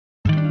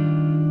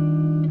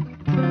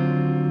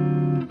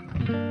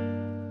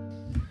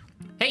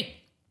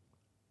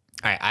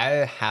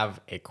I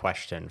have a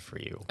question for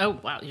you. Oh,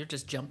 wow. You're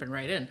just jumping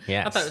right in.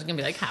 Yes. I thought it was going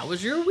to be like, how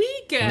was your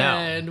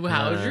weekend? No.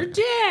 How was your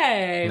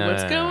day? No,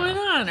 What's no, going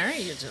on? All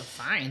right. You're just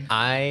fine.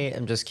 I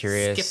am just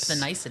curious. Skip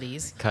the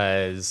niceties.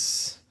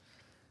 Because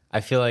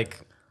I feel like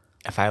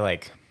if I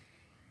like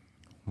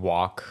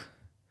walk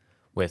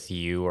with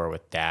you or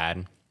with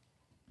Dad,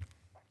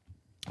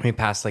 we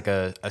pass like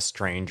a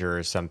stranger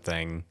or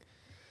something,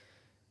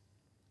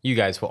 you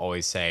guys will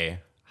always say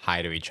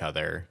hi to each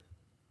other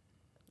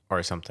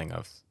or something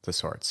of the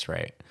sorts,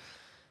 right?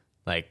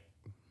 Like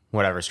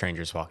whatever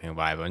stranger's walking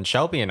by. But when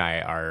Shelby and I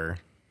are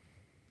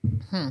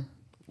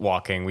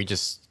walking, we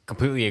just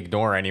completely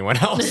ignore anyone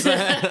else. Do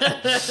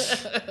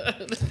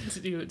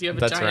you have a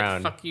That's giant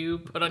around. fuck you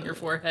put on your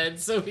forehead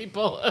so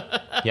people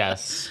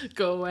Yes.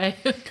 go away?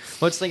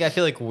 Well, it's like I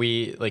feel like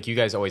you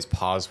guys always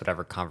pause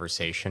whatever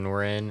conversation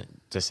we're in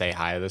to say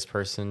hi to this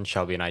person.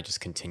 Shelby and I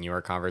just continue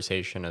our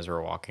conversation as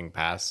we're walking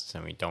past,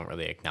 and we don't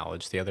really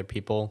acknowledge the other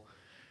people.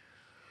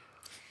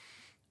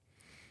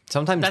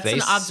 Sometimes That's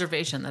an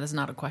observation. That is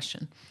not a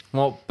question.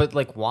 Well, but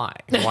like, why?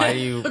 Why do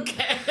you?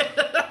 Okay.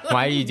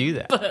 Why do you do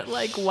that? But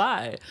like,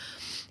 why?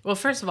 Well,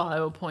 first of all, I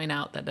will point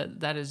out that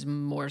that is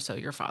more so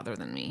your father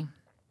than me.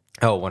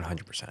 Oh,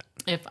 100%.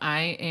 If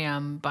I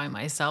am by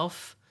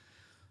myself,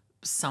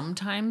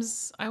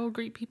 sometimes I will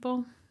greet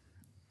people.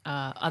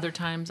 Other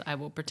times I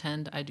will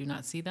pretend I do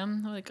not see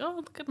them. I'm like, oh,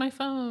 look at my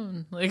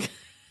phone. Like,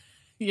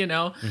 you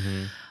know.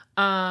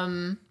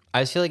 I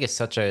just feel like it's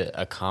such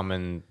a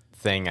common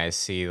thing I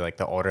see. Like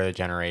the older the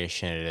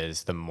generation it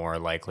is, the more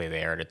likely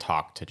they are to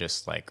talk to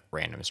just like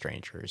random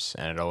strangers.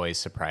 And it always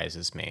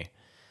surprises me.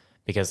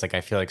 Because like I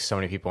feel like so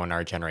many people in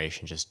our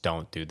generation just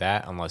don't do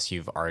that unless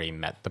you've already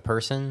met the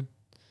person.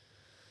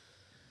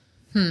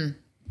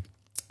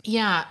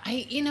 Yeah,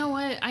 you know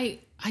what? I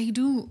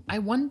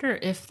wonder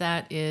if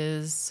that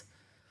is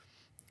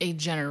a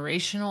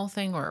generational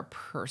thing or a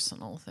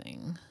personal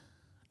thing.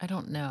 I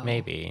don't know.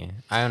 Maybe.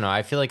 I don't know.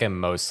 I feel like I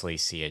mostly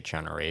see it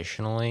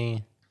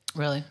generationally.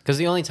 Really? Because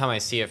the only time I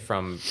see it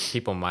from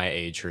people my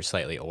age or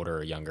slightly older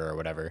or younger or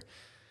whatever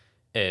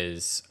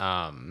is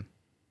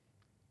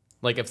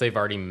like if they've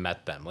already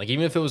met them. Like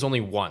even if it was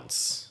only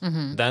once,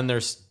 then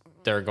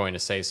they're going to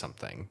say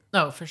something.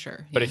 Oh, for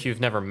sure. But if you've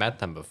never met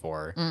them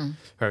before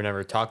or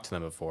never talked to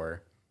them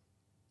before,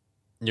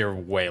 you're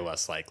way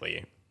less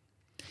likely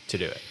to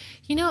do it.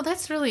 You know,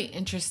 that's really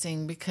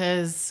interesting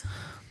because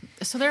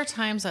so there are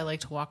times I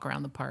like to walk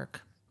around the park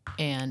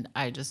and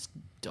I just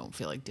don't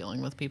feel like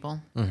dealing with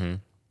people.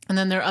 And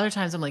then there are other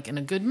times I'm like in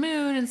a good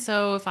mood. And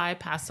so if I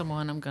pass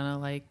someone, I'm going to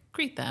like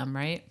greet them,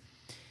 right?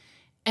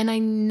 And I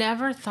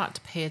never thought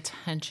to pay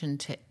attention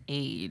to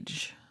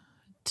age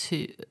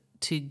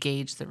to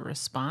gauge the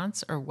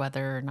response or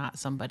whether or not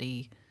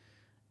somebody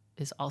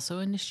is also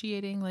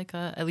initiating like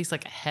at least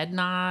like a head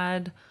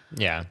nod.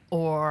 Yeah.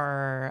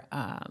 Or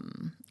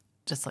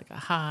just like a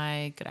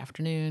hi, good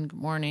afternoon, good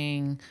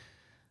morning.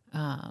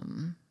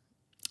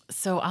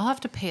 So I'll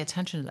have to pay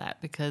attention to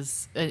that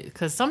because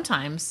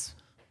sometimes,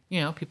 you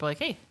know, people are like,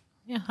 hey,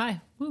 yeah, hi,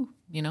 woo,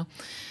 you know.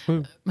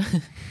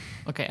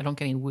 Okay, I don't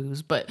get any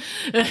woos, but,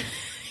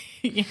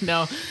 you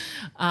know,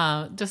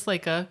 just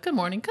like a good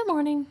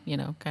morning, you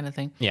know, kind of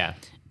thing. Yeah.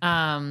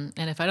 And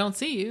if I don't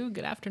see you,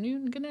 good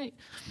afternoon, good night.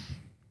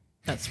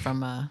 That's from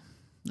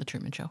the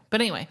Truman Show.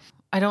 But anyway,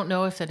 I don't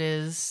know if it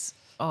is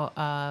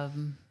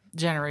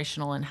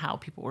generational in how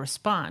people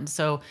respond.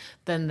 So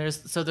then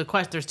there's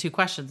two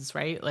questions,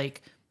 right?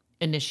 Like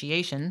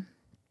initiation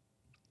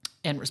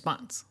and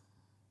response.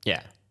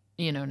 Yeah.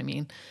 You know what I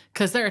mean?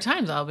 Because there are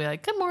times I'll be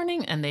like, good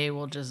morning. And they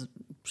will just,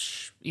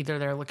 either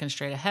they're looking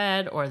straight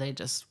ahead or they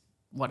just,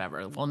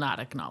 whatever, will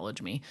not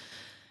acknowledge me.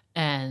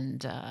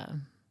 And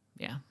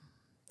yeah.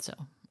 So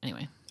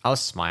anyway. I'll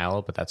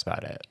smile, but that's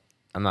about it.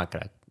 I'm not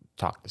going to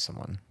talk to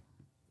someone.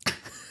 I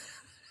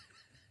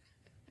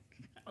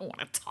don't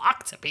want to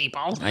talk to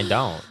people. I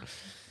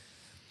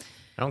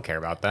don't care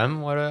about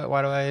them. Why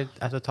do I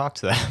have to talk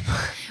to them?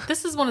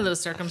 This is one of those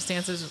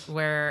circumstances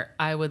where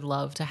I would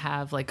love to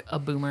have like a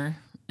boomer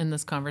in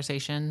this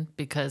conversation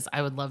because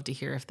I would love to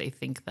hear if they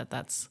think that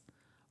that's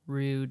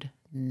rude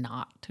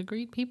not to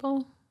greet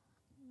people.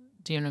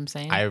 Do you know what I'm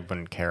saying? I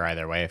wouldn't care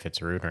either way if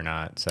it's rude or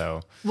not.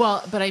 So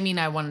well, but I mean,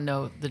 I want to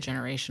know the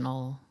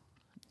generational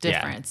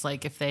difference. Yeah.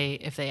 Like if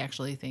they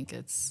actually think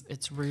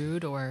it's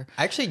rude or.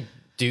 I actually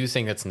do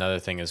think that's another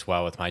thing as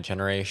well with my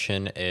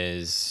generation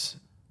is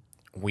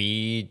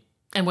we.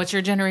 And what's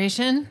your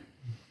generation?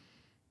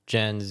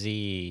 Gen Z.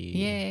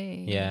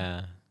 Yay.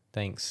 Yeah.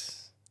 Thanks.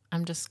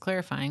 I'm just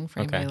clarifying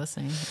for anybody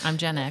listening. I'm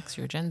Gen X.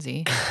 You're Gen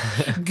Z.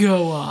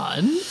 Go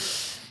on.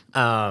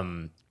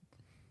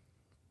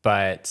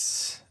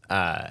 But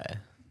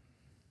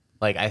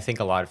like I think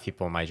a lot of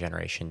people in my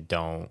generation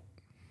don't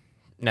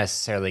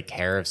necessarily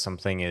care if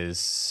something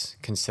is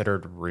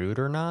considered rude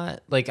or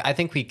not. Like I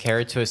think we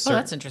care to a certain. Oh,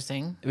 that's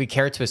interesting. We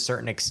care to a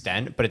certain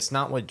extent, but it's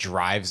not what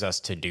drives us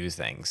to do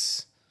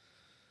things.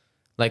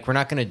 Like we're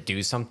not going to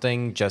do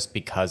something just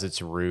because it's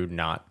rude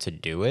not to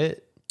do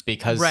it.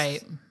 Because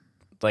right.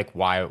 Like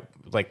why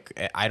like,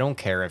 I don't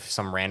care if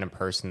some random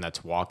person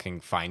that's walking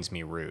finds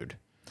me rude,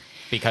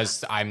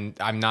 because I'm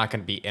not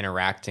going to be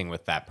interacting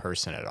with that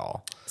person at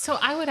all. So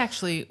I would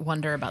actually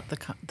wonder about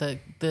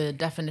the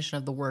definition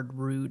of the word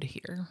rude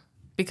here,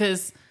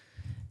 because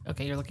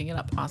okay, you're looking it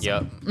up.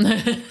 Awesome.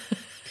 Yep.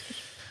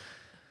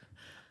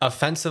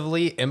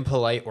 Offensively,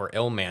 impolite, or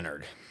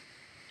ill-mannered.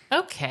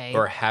 Okay.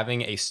 Or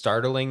having a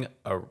startling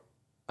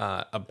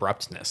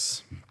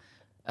abruptness.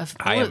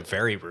 I am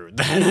very rude.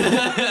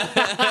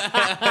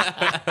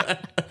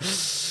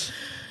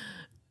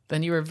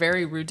 Then you were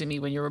very rude to me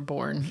when you were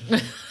born.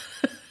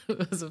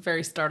 It was a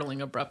very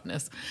startling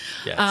abruptness.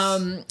 Yes.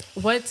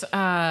 What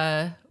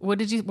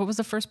was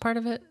the first part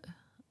of it?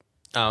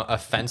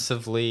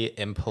 Offensively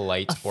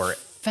impolite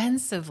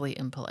Offensively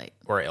impolite.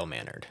 Or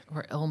ill-mannered.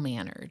 Or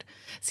ill-mannered.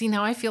 See,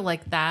 now I feel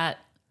like that's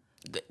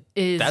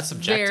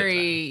subjective,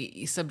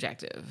 very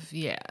subjective.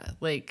 Yeah.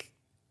 Like,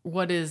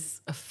 what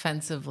is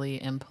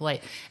offensively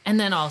impolite? And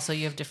then also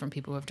you have different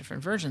people who have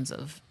different versions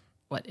of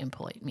what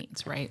impolite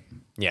means, right?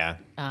 Yeah.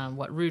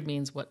 What rude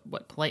means, what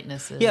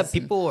politeness is. Yeah,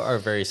 people are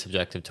very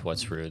subjective to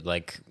what's rude.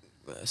 Like,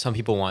 some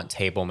people want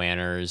table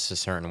manners a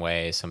certain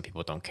way. Some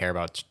people don't care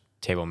about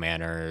table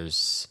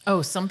manners.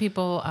 Oh, some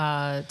people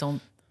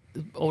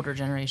older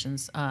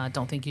generations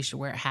don't think you should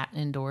wear a hat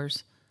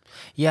indoors.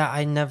 Yeah,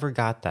 I never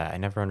got that. I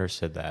never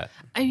understood that.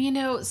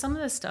 Some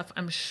of this stuff,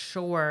 I'm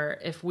sure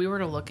if we were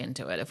to look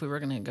into it, if we were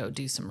going to go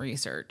do some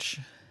research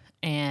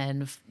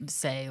and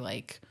say,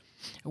 like,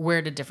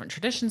 where did different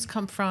traditions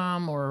come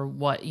from, or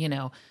what,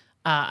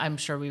 I'm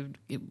sure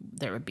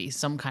there would be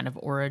some kind of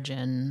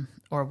origin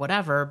or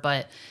whatever.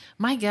 But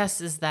my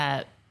guess is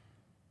that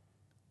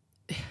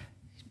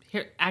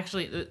here,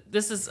 actually,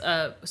 this is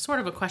a sort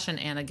of a question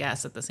and a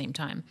guess at the same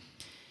time.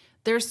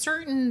 There's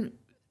certain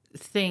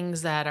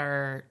things that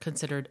are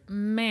considered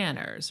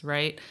manners,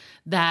 right?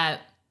 That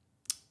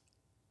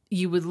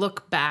you would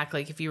look back,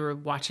 like if you were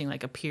watching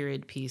like a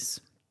period piece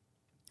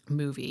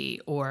movie,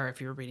 or if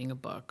you were reading a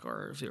book,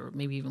 or if you were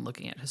maybe even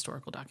looking at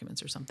historical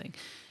documents or something,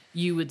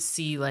 you would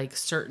see like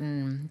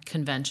certain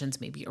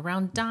conventions, maybe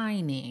around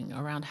dining,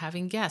 around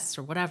having guests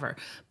or whatever.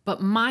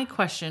 But my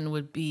question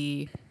would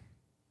be,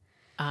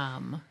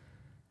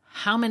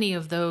 how many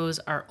of those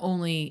are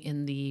only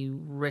in the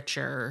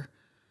richer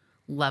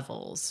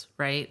levels,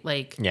 right?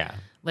 Like, yeah,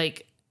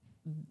 like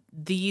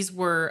these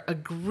were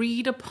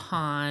agreed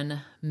upon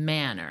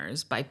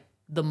manners by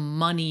the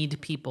moneyed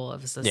people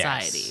of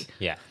society. Yes.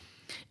 Yeah.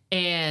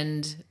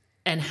 And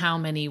how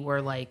many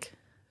were like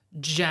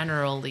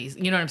generally,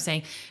 you know what I'm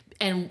saying?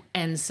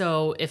 And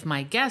so if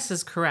my guess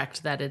is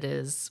correct that it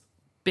is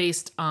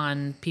based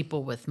on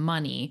people with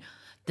money,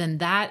 then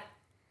that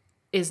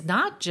is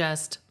not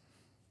just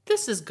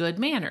this is good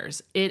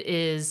manners. It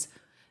is,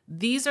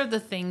 these are the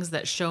things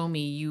that show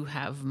me you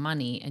have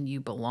money and you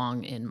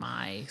belong in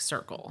my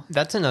circle.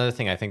 That's another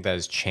thing I think that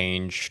has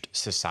changed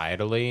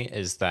societally,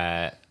 is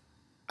that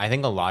I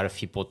think a lot of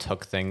people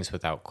took things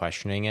without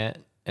questioning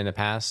it in the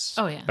past.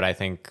 Oh, yeah. But I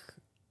think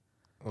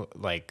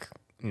like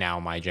now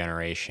my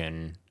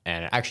generation,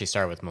 and it actually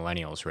started with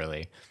millennials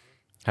really,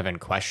 have been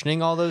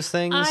questioning all those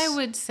things. I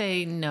would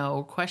say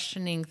no.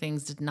 Questioning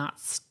things did not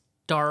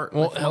start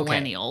with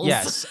millennials. Okay.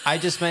 Yes. I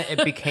just meant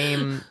it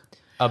became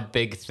a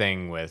big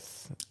thing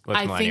with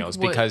millennials,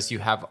 because you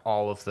have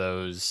all of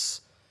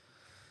those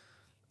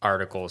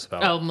articles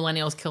about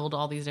millennials killed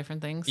all these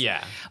different things.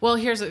 Yeah. Well,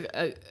 here's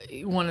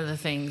one of the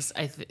things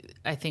I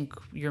think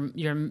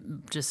you're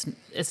just,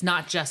 it's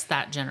not just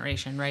that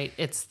generation, right?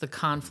 It's the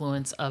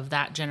confluence of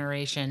that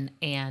generation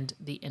and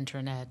the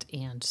internet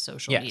and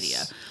social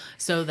media,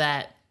 so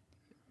that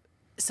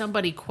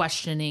somebody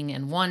questioning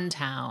in one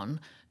town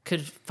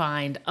could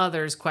find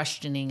others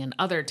questioning in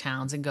other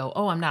towns and go,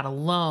 oh, I'm not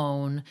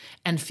alone,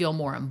 and feel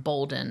more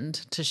emboldened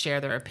to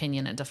share their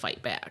opinion and to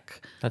fight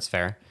back. That's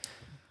fair.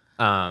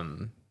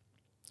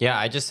 Yeah,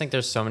 I just think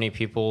there's so many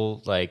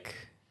people, like,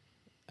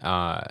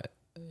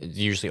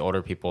 usually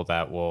older people,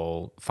 that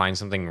will find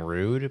something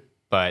rude,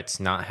 but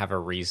not have a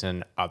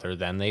reason other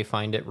than they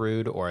find it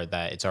rude, or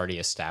that it's already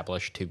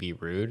established to be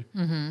rude.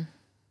 Mm-hmm.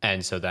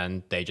 And so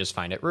then they just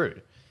find it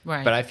rude.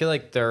 Right. But I feel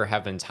like there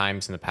have been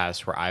times in the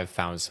past where I've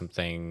found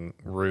something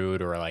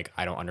rude, or like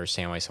I don't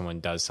understand why someone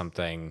does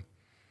something,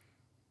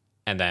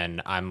 and then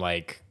I'm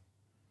like,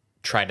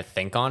 try to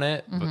think on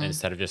it, but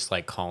instead of just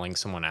like calling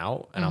someone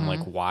out, and I'm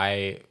like,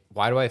 why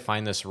do I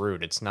find this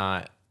rude? It's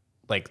not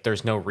like,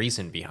 there's no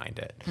reason behind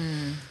it.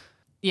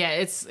 Yeah,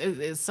 it's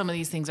some of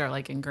these things are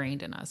like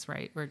ingrained in us,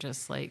 right? We're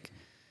just like,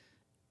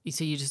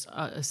 so you just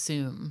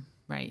assume,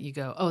 right? You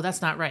go, oh,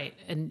 that's not right,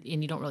 and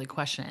you don't really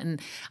question it.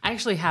 And I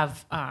actually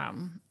have,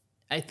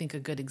 I think, a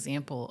good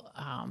example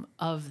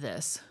of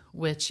this,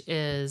 which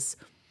is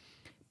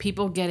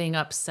people getting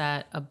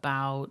upset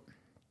about,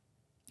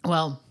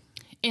 well,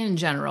 in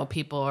general,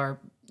 people are,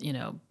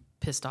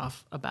 pissed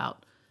off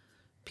about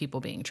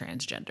people being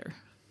transgender.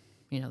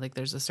 Like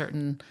there's a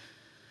certain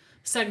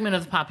segment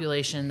of the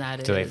population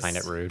that Do they find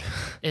it rude?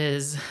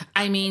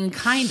 I mean,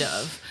 kind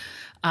of.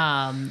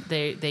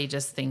 They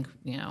just think,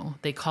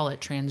 they call it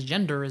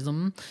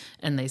transgenderism,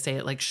 and they say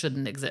it like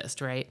shouldn't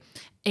exist, right?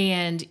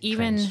 And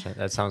even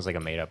that sounds like a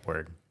made up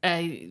word.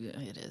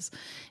 It is.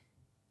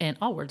 And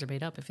all words are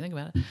made up if you think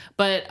about it.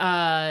 But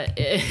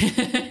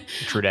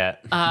True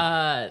that.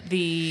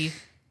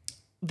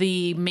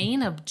 The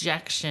main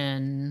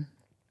objection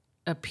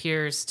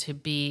appears to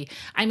be,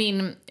 I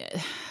mean,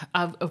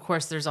 of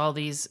course, there's all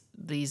these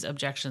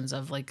objections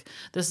of like,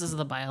 this is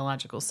the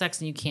biological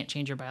sex and you can't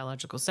change your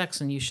biological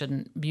sex and you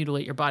shouldn't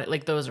mutilate your body.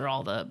 Like those are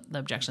all the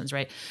objections,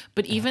 right?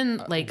 But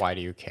even like, why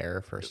do you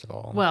care? First of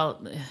all,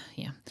 well,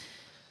 yeah,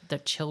 the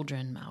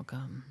children,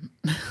 Malcolm.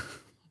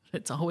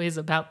 It's always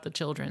about the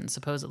children,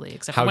 supposedly,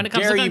 except how when it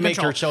comes dare to gun you make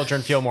control. your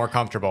children feel more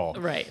comfortable?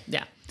 Right.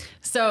 Yeah.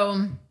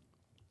 So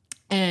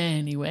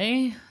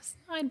anyway,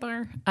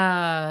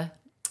 sidebar.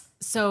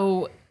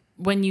 So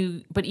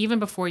but even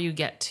before you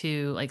get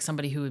to like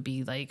somebody who would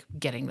be like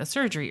getting the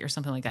surgery or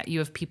something like that, you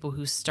have people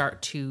who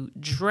start to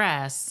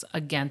dress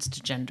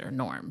against gender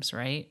norms,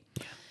 right?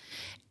 Yeah.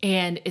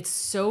 And it's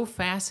so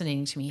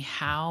fascinating to me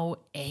how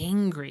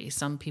angry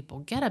some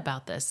people get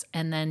about this.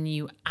 And then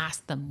you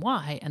ask them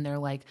why, and they're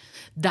like,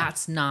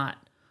 that's not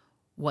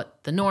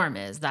what the norm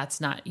is.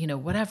 That's not,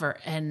 whatever.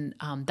 And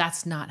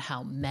that's not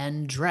how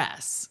men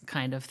dress,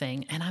 kind of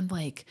thing. And I'm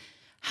like,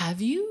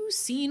 have you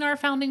seen our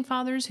founding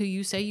fathers who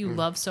you say you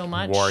love so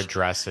much? Wore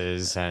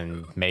dresses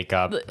and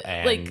makeup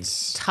and like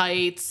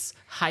tights,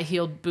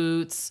 high-heeled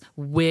boots,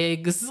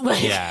 wigs.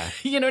 Like, yeah.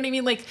 You know what I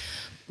mean? Like,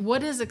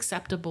 what is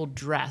acceptable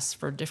dress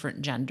for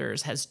different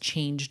genders has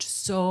changed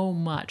so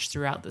much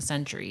throughout the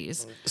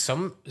centuries.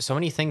 So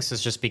many things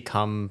has just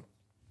become,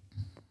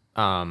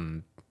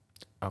 oh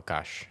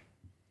gosh,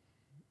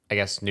 I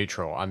guess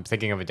neutral. I'm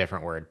thinking of a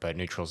different word, but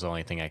neutral is the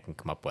only thing I can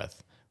come up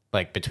with.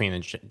 Like between the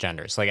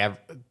genders, like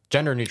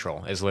gender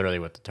neutral is literally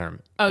what the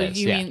term. Oh, is.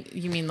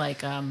 you mean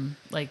like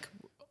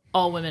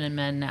all women and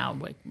men now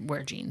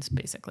wear jeans,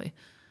 basically.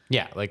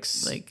 Yeah, like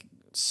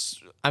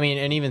I mean,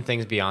 and even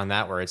things beyond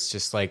that where it's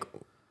just like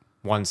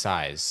one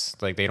size.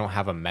 Like they don't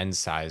have a men's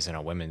size and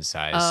a women's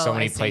size. Oh, so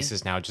many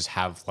places now just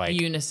have like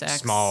unisex,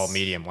 small,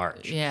 medium,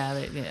 large.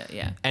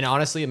 Yeah. And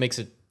honestly, it makes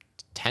it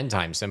 10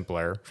 times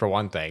simpler for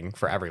one thing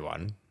for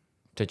everyone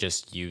to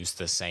just use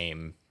the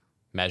same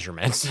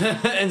measurements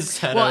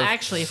instead well of...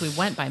 actually if we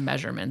went by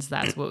measurements,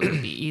 that's what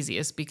would be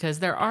easiest, because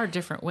there are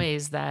different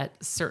ways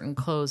that certain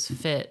clothes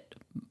fit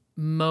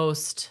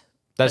most.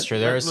 That's true.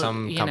 There are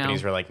some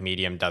companies where like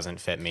medium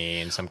doesn't fit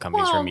me, and some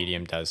companies where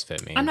medium does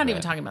fit me. I'm not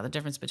even talking about the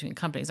difference between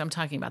companies. I'm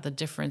talking about the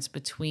difference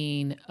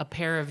between a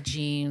pair of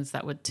jeans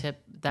that would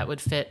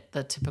fit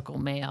the typical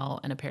male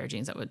and a pair of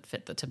jeans that would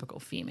fit the typical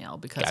female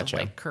because of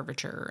like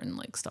curvature and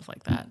like stuff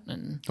like that.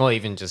 And well,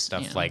 even just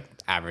stuff like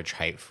average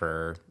height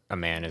for a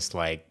man is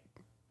like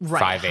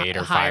 5'8"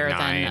 or 5'9",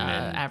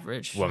 and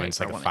average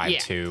woman's like a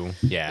 5'2".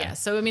 Yeah.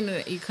 So I mean,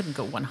 you couldn't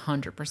go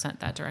 100%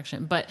 that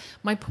direction. But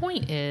my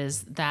point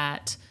is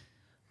that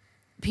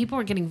people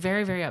are getting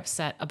very, very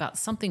upset about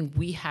something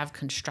we have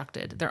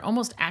constructed. They're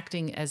almost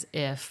acting as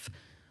if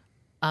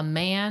a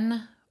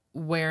man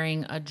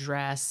wearing a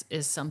dress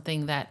is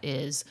something that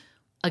is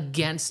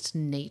against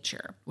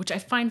nature, which I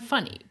find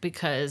funny,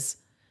 because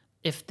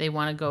if they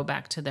want to go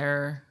back to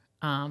their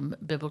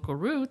biblical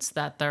roots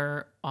that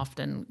they're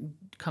often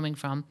coming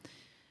from,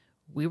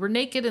 we were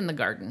naked in the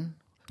garden.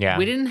 Yeah.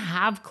 We didn't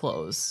have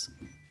clothes.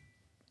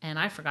 And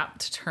I forgot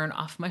to turn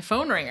off my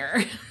phone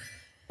ringer.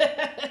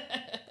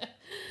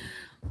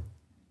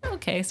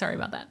 Okay, sorry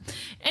about that.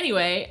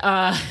 Anyway,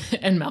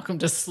 and Malcolm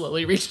just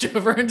slowly reached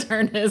over and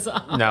turned his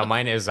off. No,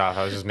 mine is off.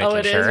 I was just making sure. Oh,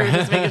 it is? We're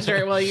just making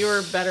sure. Well, you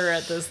were better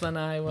at this than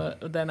I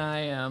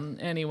am.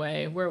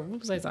 Anyway, what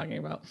was I talking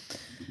about?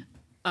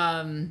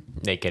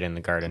 Naked in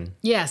the garden.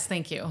 Yes,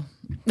 thank you.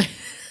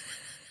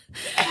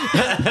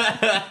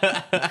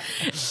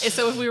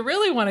 So if we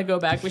really want to go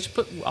back, we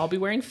should I'll be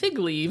wearing fig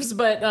leaves.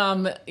 But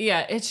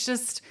yeah, it's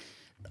just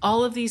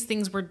all of these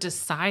things were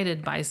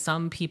decided by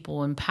some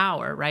people in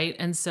power, right?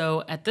 And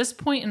so at this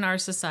point in our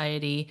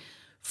society,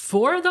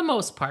 for the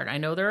most part, I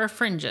know there are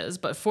fringes,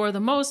 but for the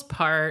most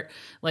part,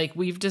 like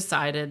we've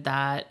decided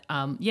that,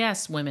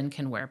 yes, women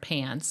can wear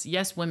pants.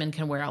 Yes, women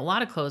can wear a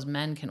lot of clothes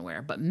men can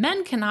wear, but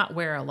men cannot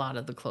wear a lot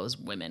of the clothes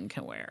women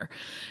can wear.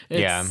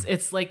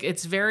 It's like,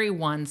 it's very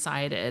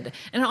one-sided.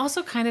 And it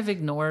also kind of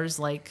ignores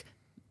like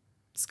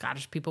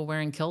Scottish people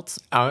wearing kilts.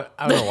 I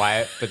don't know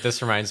why, but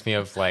this reminds me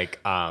of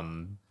like,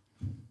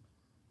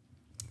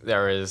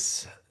 there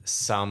is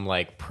some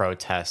like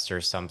protest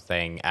or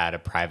something at a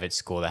private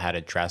school that had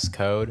a dress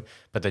code,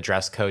 but the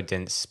dress code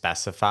didn't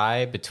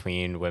specify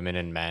between women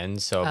and men.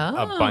 So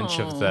a bunch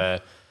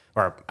of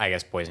or I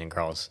guess boys and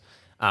girls.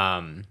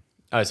 So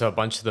a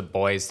bunch of the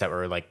boys that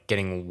were like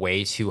getting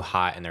way too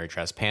hot in their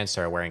dress pants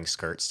started wearing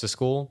skirts to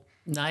school.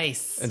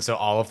 Nice. And so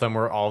all of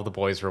the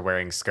boys were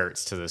wearing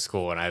skirts to the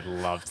school, and I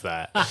loved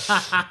that.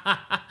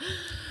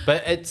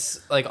 But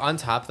it's like on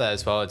top of that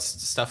as well, it's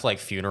stuff like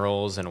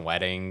funerals and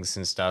weddings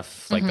and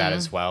stuff like that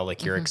as well.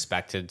 Like you're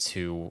expected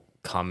to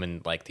come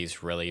in like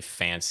these really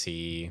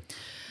fancy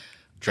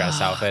dress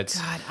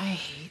outfits. God, I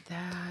hate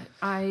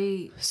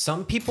that.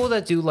 Some people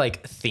that do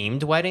like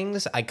themed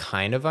weddings, I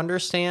kind of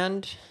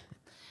understand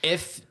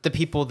if the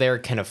people there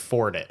can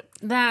afford it.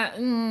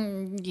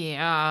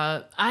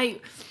 Yeah.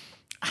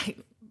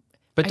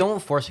 But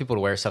don't force people to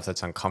wear stuff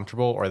that's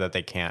uncomfortable or that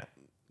they can't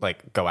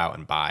like go out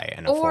and buy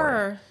and afford.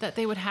 Or that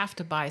they would have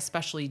to buy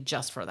especially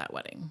just for that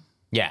wedding.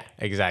 Yeah,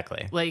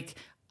 exactly. Like,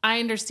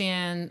 I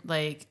understand,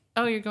 like,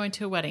 oh, you're going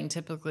to a wedding.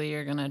 Typically,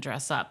 you're going to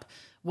dress up.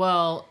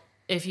 Well,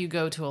 if you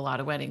go to a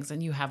lot of weddings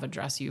and you have a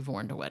dress you've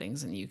worn to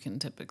weddings, and you can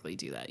typically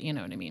do that. You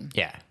know what I mean?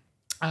 Yeah.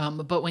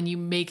 But when you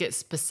make it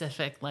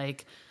specific,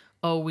 like,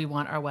 oh, we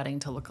want our wedding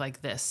to look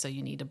like this, so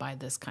you need to buy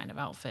this kind of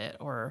outfit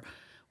or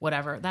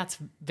whatever, that's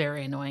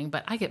very annoying.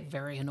 But I get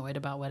very annoyed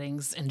about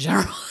weddings in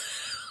general.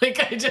 Like,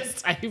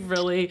 I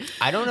really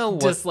I don't know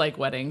dislike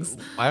weddings.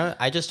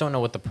 I just don't know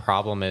what the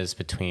problem is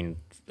between,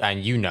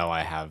 and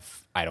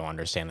I don't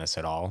understand this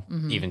at all,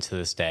 even to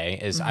this day,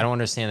 is I don't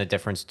understand the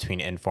difference between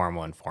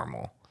informal and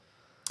formal.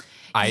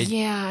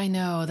 Yeah, I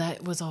know.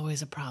 That was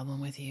always a problem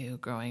with you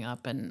growing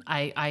up. And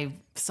I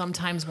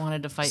sometimes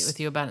wanted to fight with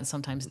you about it and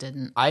sometimes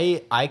didn't.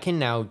 I can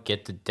now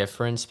get the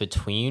difference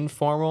between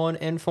formal and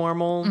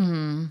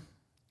informal.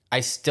 I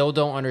still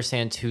don't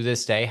understand to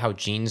this day how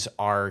jeans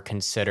are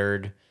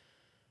considered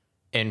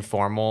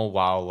informal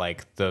while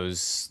like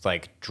those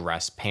like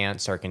dress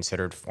pants are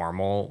considered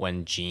formal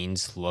when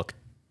jeans look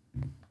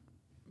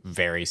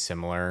very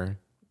similar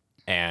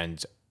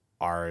and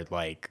are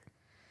like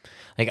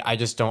I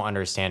just don't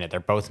understand it. They're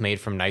both made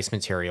from nice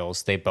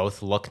materials. They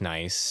both look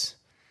nice.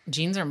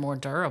 Jeans are more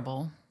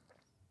durable.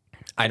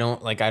 I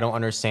don't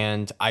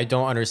understand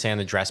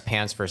the dress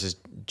pants versus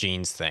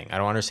jeans thing. I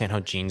don't understand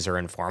how jeans are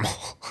informal.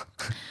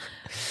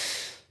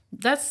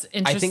 That's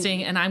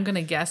interesting, and I'm going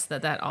to guess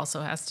that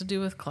also has to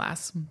do with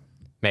class.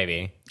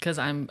 Maybe. Because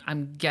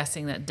I'm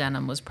guessing that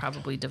denim was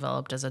probably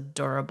developed as a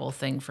durable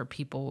thing for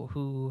people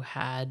who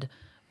had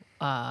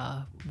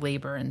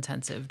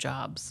labor-intensive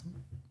jobs.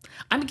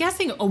 I'm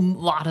guessing a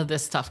lot of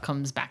this stuff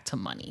comes back to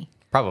money.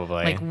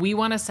 Probably. Like, we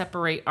want to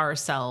separate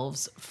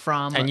ourselves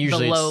from the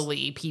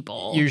lowly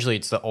people. Usually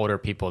it's the older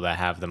people that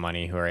have the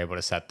money who are able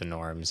to set the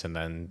norms, and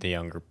then the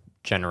younger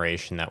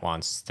generation that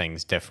wants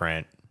things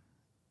different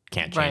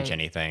can't change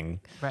anything.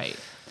 Right.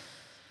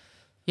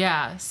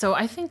 Yeah. So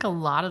I think a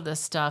lot of this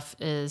stuff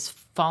is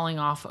falling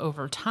off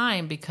over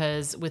time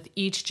because with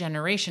each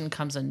generation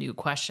comes a new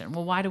question.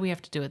 Well, why do we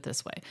have to do it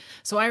this way?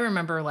 So I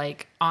remember,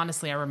 like,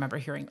 honestly, I remember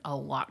hearing a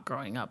lot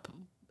growing up,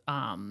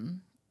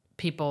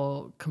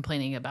 people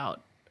complaining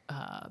about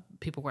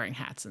people wearing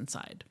hats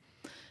inside.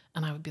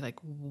 And I would be like,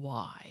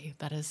 why?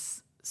 That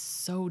is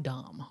so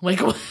dumb. Like,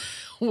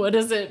 what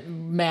does it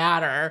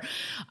matter?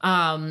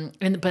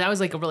 But that was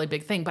like a really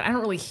big thing, but I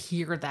don't really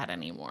hear that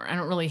anymore. I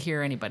don't really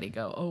hear anybody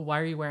go, oh, why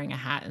are you wearing a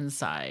hat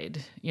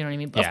inside? You know what I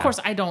mean? Yeah. Of course,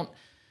 I don't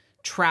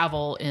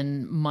travel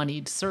in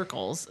moneyed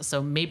circles,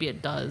 so maybe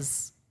it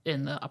does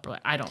in the upper,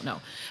 I don't know.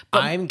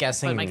 But I'm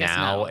guessing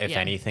now, if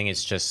anything,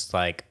 it's just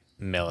like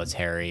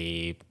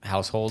military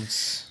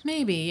households.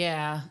 Maybe,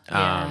 yeah.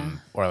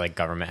 Or like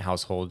government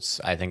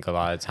households. I think a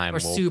lot of the time. Or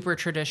super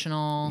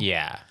traditional.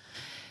 Yeah.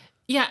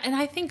 Yeah, and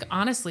I think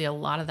honestly a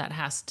lot of that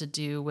has to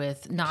do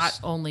with not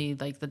only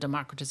like the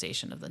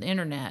democratization of the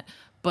internet,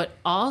 but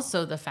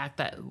also the fact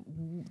that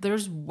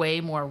there's way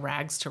more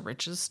rags to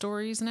riches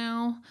stories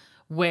now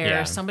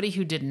where somebody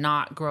who did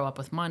not grow up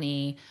with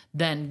money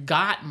then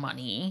got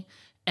money,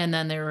 and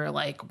then they were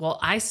like, well,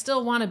 I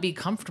still want to be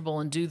comfortable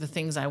and do the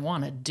things I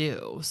want to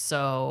do,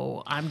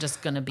 so I'm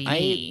just going to be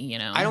me, you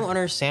know? I don't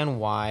understand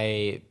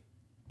why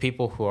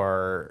people who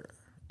are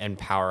in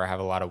power, have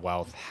a lot of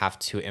wealth, have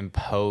to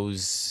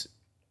impose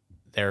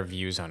their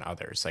views on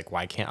others. Like,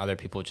 why can't other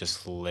people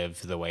just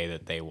live the way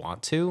that they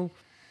want to?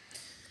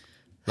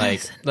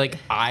 Like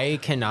I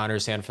cannot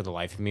understand for the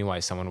life of me why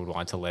someone would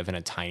want to live in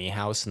a tiny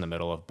house in the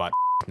middle of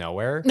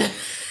nowhere.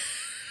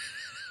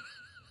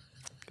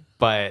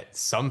 But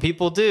some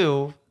people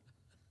do.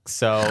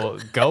 So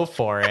go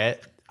for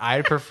it.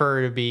 I'd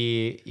prefer to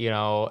be,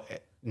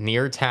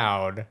 near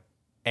town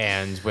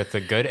and with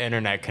a good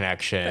internet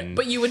connection.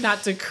 But you would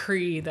not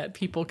decree that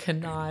people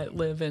cannot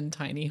live in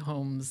tiny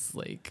homes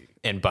like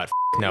in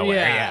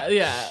nowhere.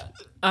 Yeah.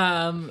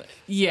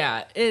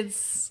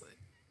 It's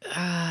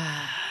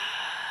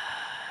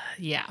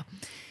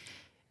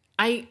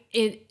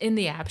in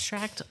the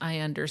abstract, I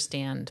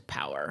understand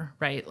power,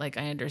 right? Like,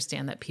 I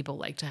understand that people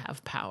like to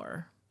have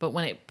power, but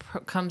when it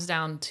comes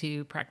down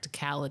to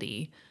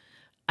practicality,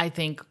 I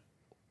think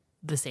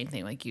the same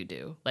thing like you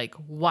do. Like,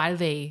 why do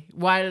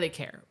they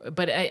care?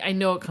 But I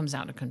know it comes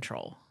down to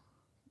control.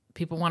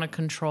 People want to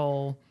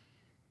control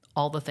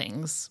all the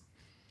things.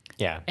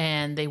 Yeah.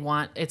 And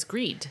it's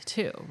greed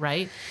too,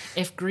 right?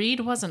 If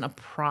greed wasn't a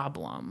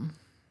problem,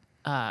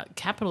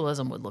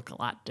 capitalism would look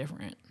a lot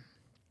different.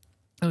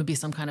 It would be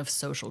some kind of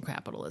social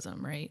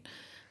capitalism, right?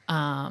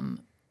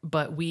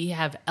 But we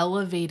have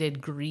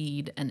elevated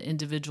greed and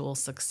individual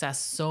success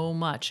so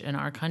much in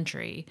our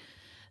country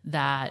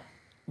that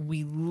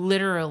we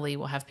literally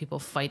will have people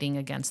fighting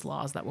against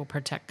laws that will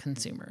protect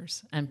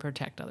consumers and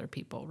protect other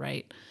people,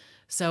 right?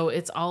 So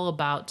it's all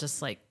about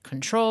just like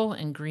control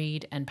and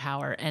greed and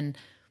power. And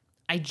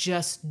I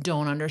just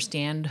don't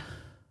understand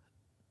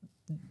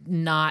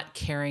not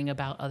caring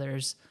about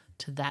others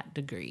to that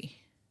degree.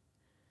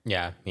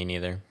 Yeah, me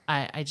neither.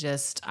 I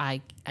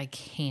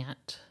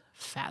can't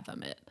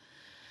fathom it.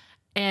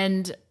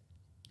 And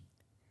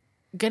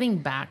getting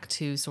back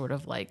to sort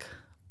of like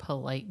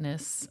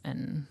politeness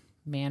and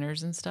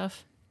manners and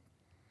stuff,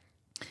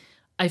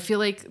 I feel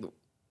like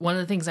one of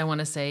the things I want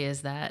to say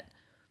is that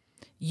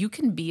you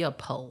can be a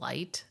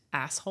polite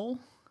asshole,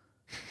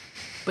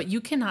 but you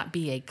cannot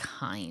be a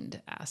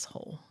kind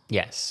asshole.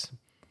 Yes.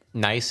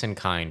 Nice and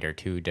kind are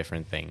two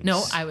different things.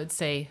 No, I would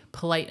say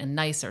polite and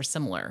nice are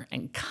similar,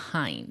 and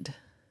kind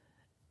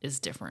is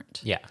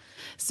different. Yeah.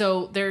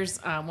 So there's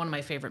one of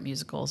my favorite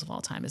musicals of all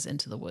time is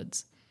Into the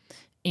Woods.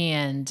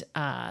 And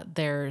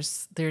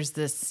there's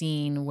this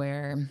scene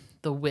where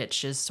the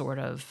witch is sort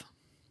of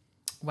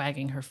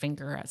wagging her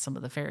finger at some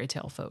of the fairy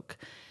tale folk.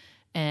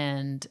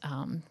 And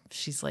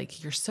she's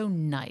like, you're so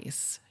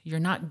nice. You're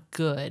not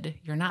good.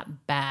 You're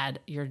not bad.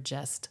 You're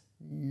just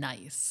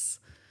nice.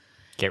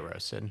 Get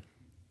roasted.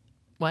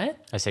 What?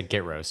 I said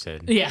get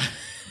roasted. Yeah.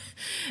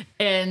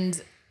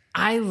 And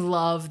I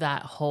love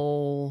that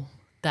whole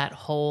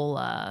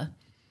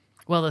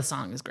well, the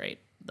song is great.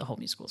 The whole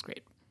musical is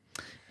great.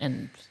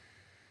 And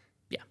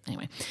yeah,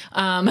 anyway,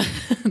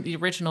 the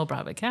original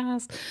Broadway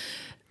cast.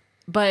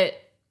 But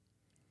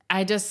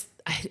I just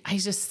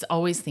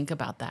always think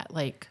about that.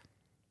 Like,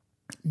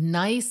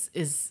 nice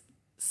is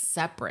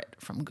separate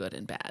from good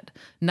and bad.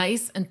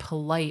 Nice and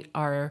polite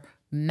are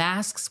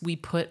masks we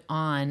put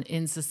on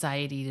in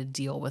society to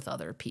deal with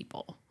other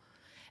people,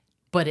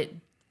 but it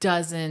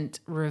doesn't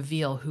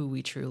reveal who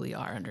we truly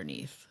are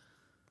underneath.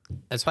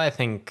 That's why I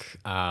think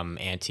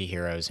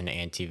anti-heroes and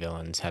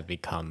anti-villains have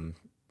become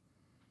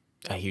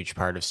a huge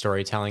part of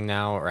storytelling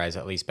now, or has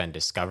at least been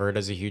discovered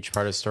as a huge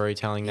part of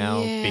storytelling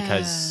now,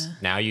 because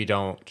now you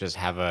don't just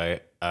have a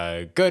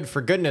good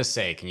for goodness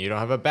sake and you don't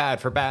have a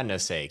bad for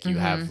badness sake. You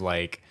have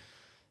like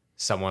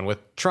someone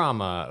with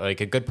trauma,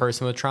 like a good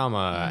person with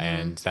trauma,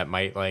 and that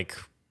might like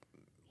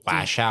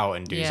lash out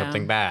and do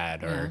something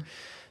bad, or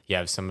you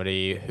have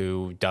somebody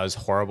who does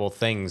horrible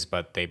things,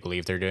 but they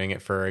believe they're doing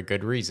it for a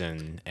good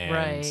reason. And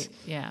Right.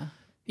 Yeah.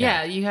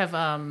 You have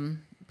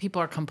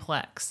people are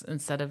complex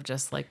instead of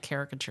just like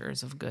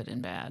caricatures of good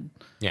and bad.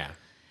 Yeah.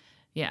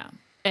 Yeah.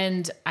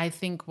 And I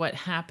think what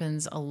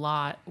happens a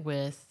lot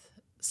with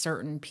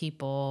certain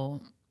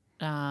people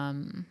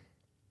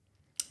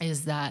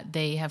is that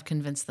they have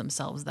convinced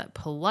themselves that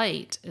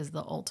polite is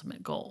the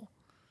ultimate goal.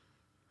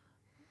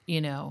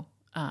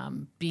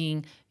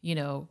 Being,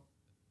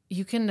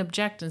 you can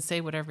object and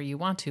say whatever you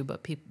want to,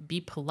 but be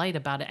polite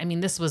about it. I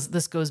mean, this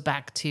goes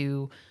back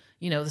to,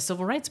 the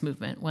civil rights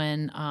movement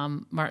when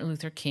Martin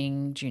Luther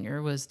King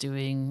Jr. was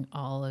doing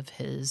all of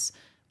his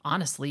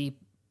honestly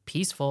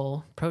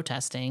peaceful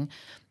protesting,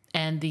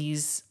 and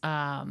this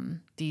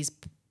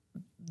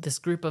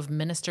group of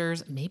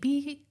ministers,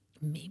 maybe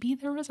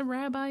there was a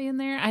rabbi in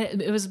there.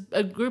 It was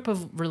a group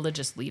of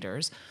religious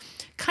leaders,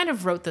 kind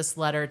of wrote this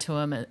letter to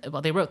him.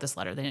 Well, they wrote this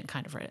letter. They didn't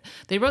kind of write it.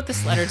 They wrote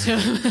this letter to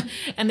him,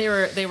 and they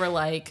were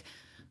like,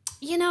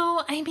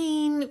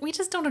 we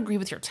just don't agree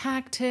with your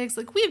tactics.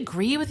 Like, we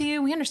agree with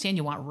you. We understand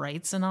you want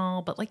rights and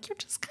all, but like, you're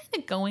just kind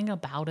of going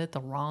about it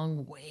the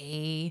wrong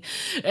way.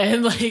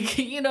 And like,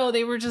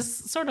 they were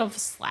just sort of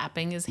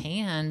slapping his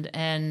hand.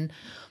 And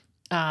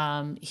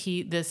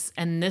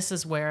this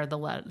is where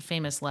the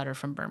famous letter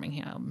from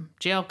Birmingham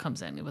jail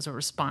comes in. It was a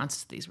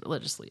response to these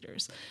religious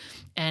leaders.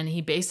 And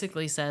he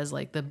basically says,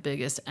 like, the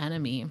biggest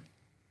enemy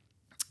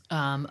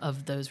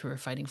of those who are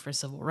fighting for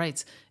civil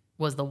rights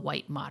was the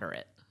white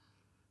moderate.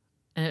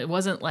 And it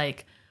wasn't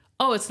like,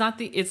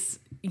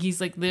 he's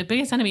like, the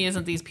biggest enemy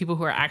isn't these people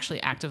who are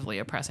actually actively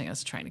oppressing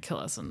us, trying to kill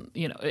us. And,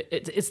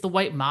 it's the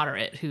white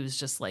moderate who's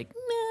just like,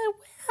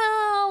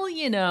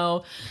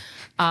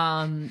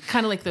 kind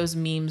of like those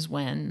memes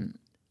when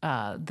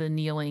the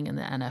kneeling in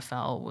the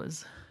NFL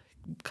was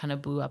kind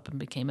of blew up and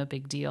became a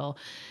big deal.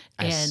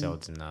 I still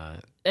do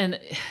not.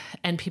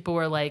 And people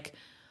were like,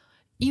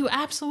 you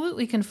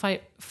absolutely can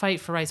fight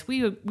for rights.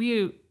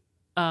 We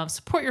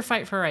support your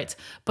fight for rights,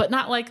 but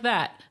not like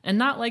that and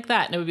not like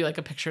that. And it would be like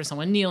a picture of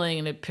someone kneeling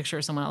and a picture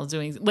of someone else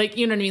doing, like,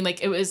 you know what I mean?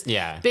 Like, it was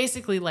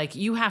basically like,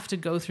 you have to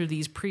go through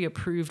these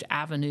pre-approved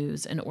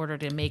avenues in order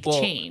to make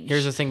change.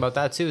 Here's the thing about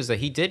that too, is that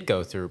he did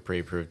go through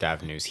pre-approved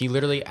avenues. He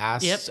literally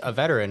asked a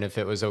veteran if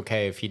it was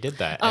okay if he did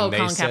that. Oh, and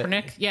Colin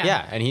Kaepernick? Yeah.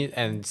 Yeah.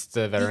 And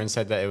the veteran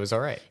said that it was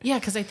all right. Yeah.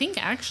 Cause I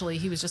think actually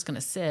he was just going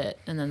to sit.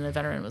 And then the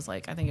veteran was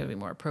like, I think it would be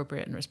more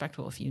appropriate and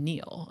respectful if you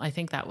kneel. I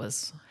think that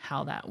was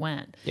how that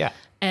went. Yeah.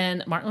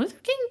 And Martin Luther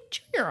King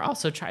Jr.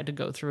 also tried to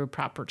go through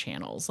proper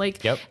channels.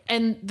 Like,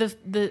 and the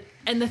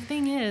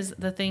thing is,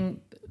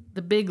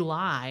 the big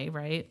lie,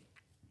 right,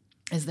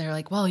 is they're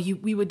like, well,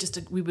 we would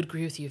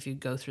agree with you if you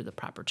go through the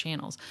proper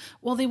channels.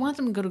 Well, they want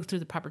them to go through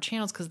the proper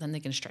channels because then they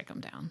can strike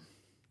them down.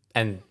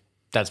 And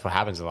that's what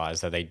happens a lot,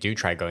 is that they do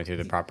try going through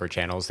the proper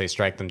channels. They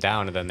strike them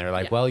down, and then they're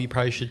like, well, you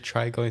probably should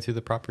try going through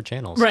the proper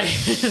channels.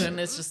 Right. And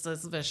it's just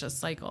this vicious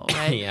cycle,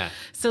 right? Yeah.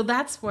 So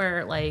that's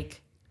where,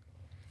 like,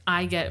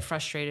 I get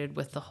frustrated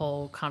with the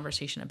whole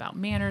conversation about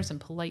manners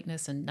and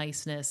politeness and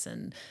niceness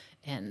and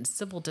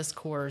civil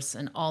discourse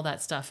and all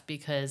that stuff,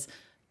 because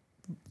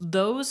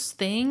those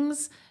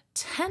things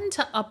tend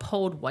to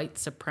uphold white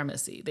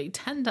supremacy. They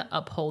tend to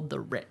uphold the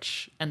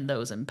rich and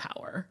those in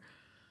power.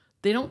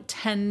 They don't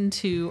tend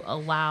to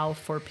allow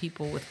for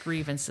people with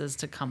grievances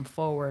to come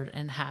forward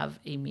and have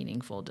a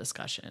meaningful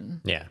discussion.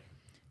 Yeah.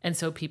 And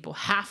so people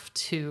have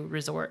to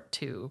resort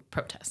to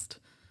protest.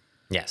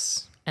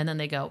 Yes. And then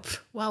they go,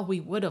 well, we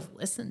would have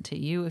listened to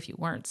you if you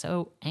weren't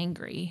so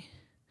angry.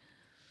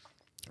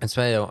 That's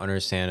what I don't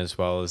understand as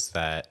well, is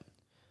that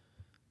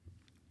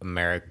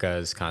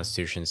America's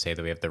Constitution say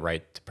that we have the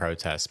right to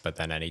protest, but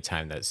then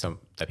anytime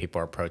that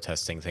people are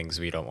protesting things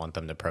we don't want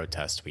them to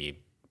protest, we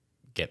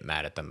get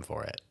mad at them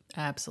for it.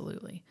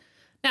 Absolutely.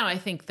 Now, I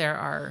think there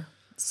are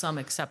some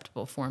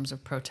acceptable forms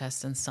of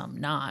protest and some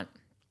not.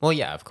 Well,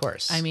 yeah, of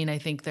course. I mean, I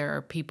think there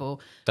are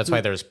people. That's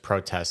why there's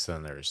protests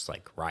and there's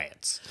like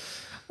riots.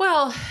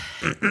 Well,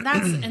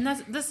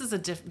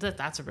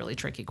 that's a really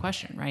tricky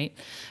question, right?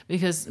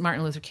 Because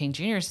Martin Luther King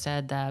Jr.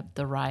 said that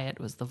the riot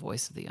was the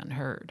voice of the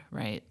unheard,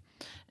 right?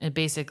 And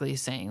basically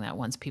saying that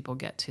once people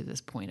get to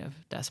this point of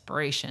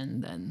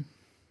desperation, then,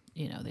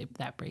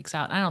 that breaks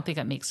out. I don't think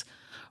that makes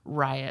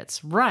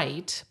riots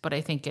right, but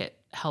I think it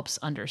helps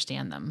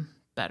understand them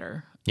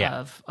better.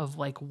 Yeah. Of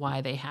like why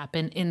they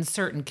happen in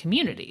certain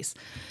communities.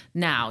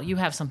 Now, you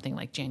have something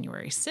like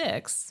January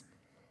 6th,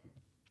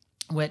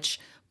 which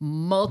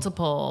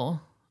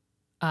multiple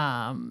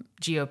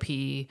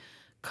GOP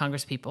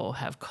congresspeople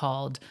have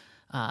called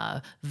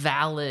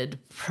valid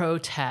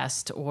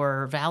protest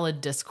or valid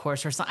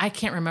discourse or something. I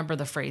can't remember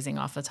the phrasing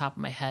off the top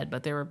of my head,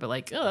 but they were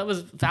like, oh, that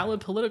was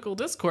valid political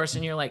discourse.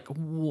 And you're like,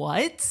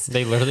 what?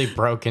 They literally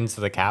broke into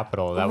the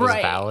Capitol. That was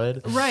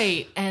valid.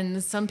 Right.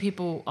 And some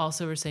people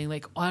also were saying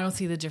like, oh, I don't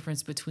see the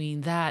difference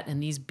between that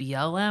and these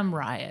BLM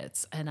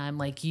riots. And I'm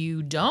like,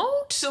 you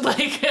don't?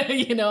 Like,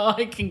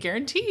 I can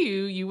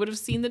guarantee you would have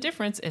seen the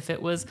difference if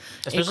it was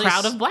a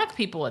crowd of black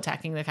people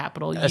attacking the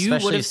Capitol. You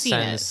would have seen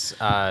it.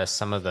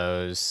 Some of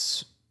those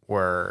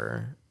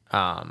were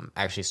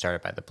actually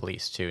started by the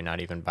police too,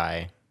 not even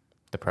by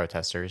the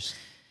protesters.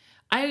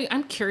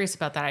 I'm curious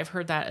about that. I've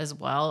heard that as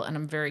well, and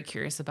I'm very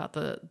curious about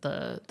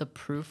the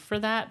proof for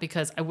that,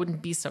 because I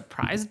wouldn't be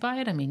surprised by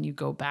it. I mean, you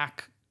go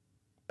back,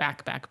 and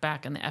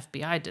the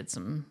FBI did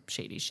some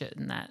shady shit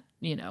in that,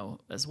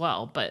 as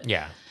well. But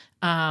yeah.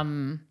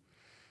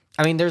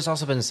 I mean, there's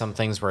also been some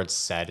things where it's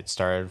said it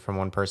started from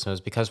one person. It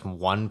was because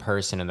one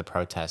person in the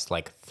protest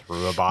like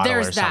threw a bottle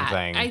or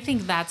something. I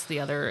think that's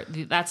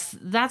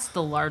that's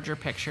the larger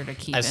picture to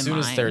keep in mind. As soon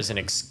as there's an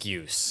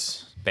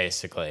excuse,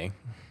 basically.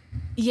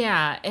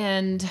 Yeah,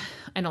 and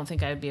I don't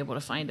think I'd be able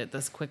to find it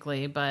this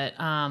quickly, but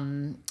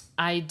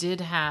I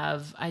did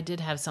have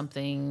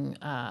something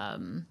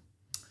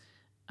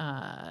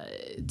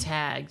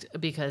tagged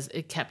because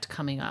it kept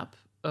coming up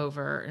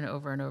over and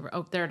over and over.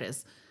 Oh, there it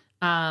is.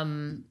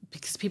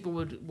 Because people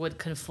would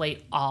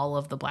conflate all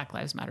of the Black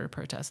Lives Matter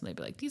protests, and they'd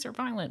be like, these are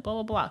violent, blah,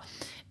 blah, blah.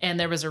 And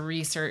there was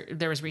research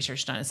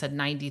done. It said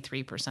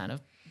 93%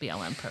 of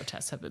BLM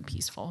protests have been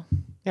peaceful.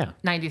 Yeah.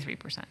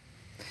 93%.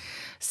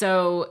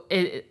 So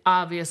it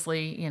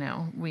obviously,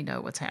 we know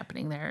what's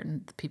happening there,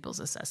 and the people's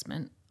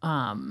assessment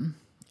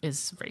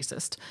is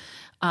racist.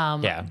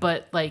 Yeah.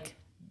 But like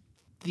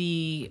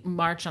the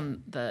march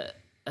I'm not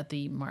going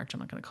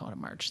to call it a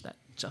march, that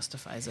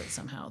justifies it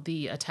somehow.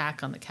 The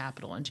attack on the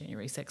Capitol on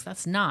January 6th,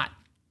 that's not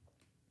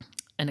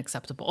an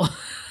acceptable,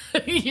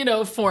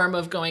 form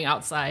of going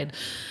outside.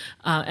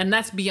 And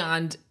that's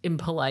beyond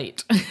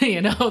impolite,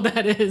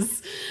 that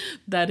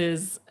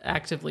is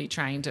actively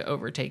trying to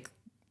overtake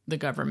the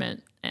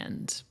government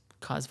and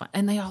cause violence.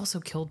 And they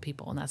also killed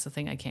people. And that's the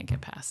thing I can't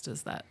get past,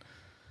 is that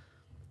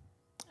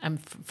I'm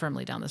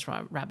firmly down this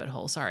rabbit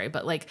hole. Sorry.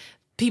 But like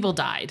people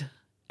died,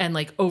 and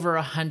like over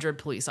 100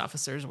 police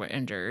officers were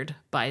injured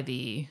by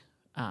the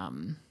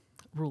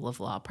rule of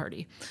law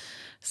party.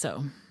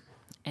 So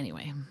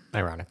anyway.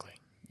 Ironically.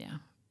 Yeah.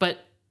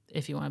 But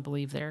if you want to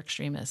believe they're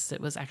extremists, it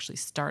was actually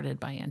started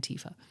by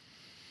Antifa.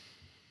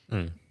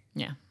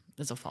 Yeah.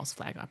 It's a false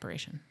flag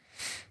operation.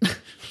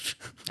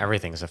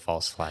 Everything's a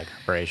false flag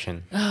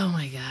operation. Oh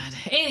my God.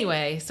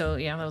 Anyway, so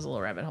yeah, that was a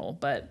little rabbit hole,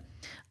 but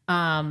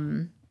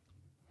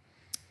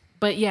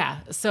yeah,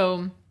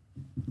 so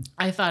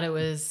I thought it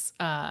was,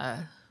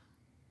 I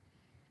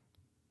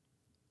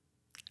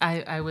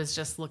was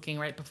just looking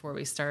right before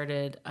we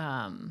started.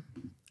 I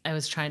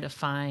was trying to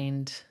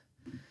find,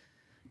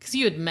 because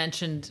you had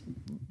mentioned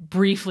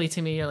briefly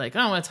to me, you're like, oh,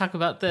 I want to talk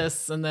about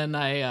this. And then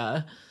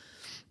I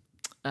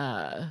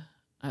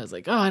was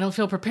like, oh, I don't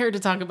feel prepared to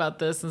talk about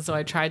this. And so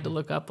I tried to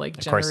look up like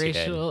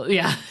generational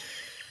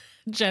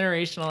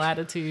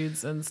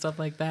attitudes and stuff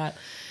like that.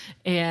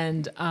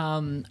 And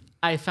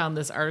I found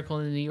this article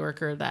in the New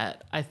Yorker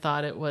that I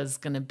thought it was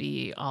going to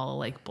be all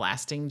like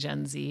blasting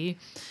Gen Z,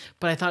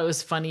 but I thought it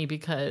was funny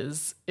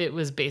because it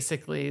was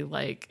basically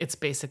like, it's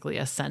basically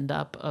a send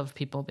up of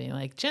people being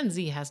like, Gen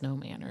Z has no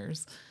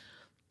manners.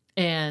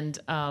 And,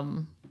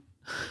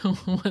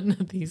 one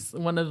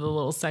of the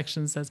little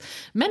sections says,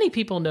 many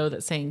people know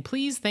that saying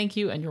please, thank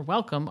you, and you're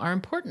welcome are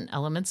important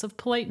elements of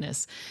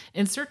politeness.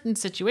 In certain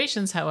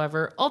situations,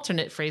 however,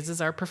 alternate phrases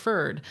are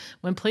preferred.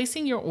 When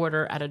placing your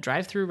order at a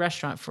drive-through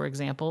restaurant, for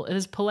example, it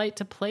is polite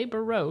to play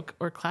Baroque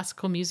or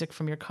classical music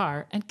from your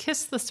car and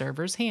kiss the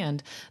server's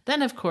hand.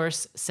 Then, of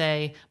course,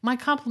 say, my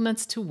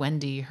compliments to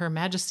Wendy, Her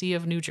Majesty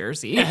of New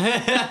Jersey.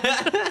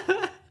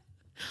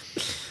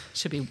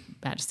 Should be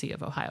Majesty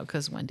of Ohio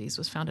because Wendy's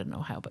was founded in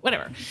Ohio, but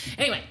whatever.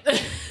 Anyway,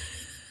 but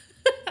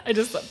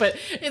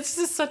it's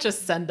just such a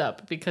send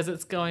up because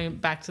it's going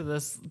back to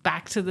this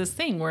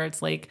thing where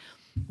it's like,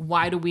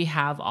 why do we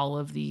have all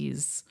of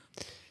these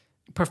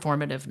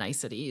performative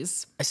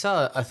niceties? I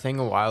saw a thing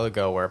a while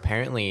ago where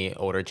apparently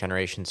older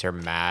generations are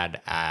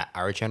mad at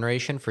our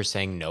generation for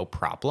saying no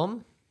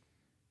problem.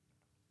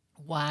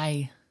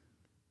 Why?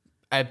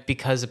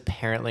 Because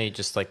apparently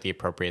just like the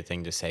appropriate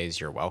thing to say is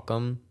you're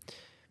welcome.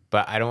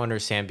 But I don't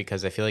understand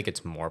because I feel like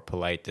it's more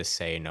polite to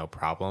say no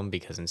problem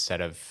because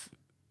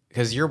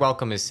because you're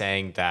welcome is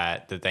saying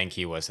that the thank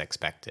you was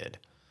expected.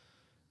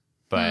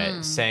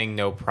 But saying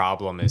no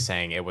problem is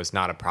saying it was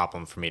not a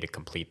problem for me to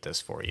complete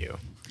this for you.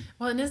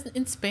 Well,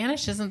 in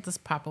Spanish, isn't this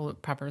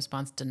proper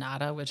response de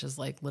nada, which is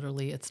like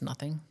literally it's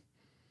nothing?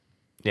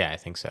 Yeah, I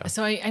think so.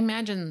 So I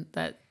imagine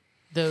that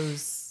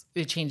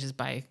it changes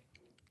by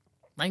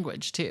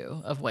language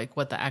too, of like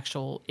what the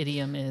actual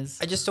idiom is.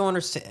 I just don't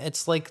understand.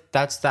 It's like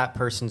that's that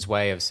person's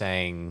way of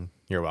saying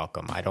you're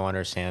welcome. I don't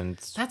understand.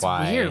 That's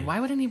weird. Why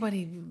would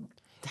anybody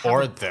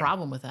have a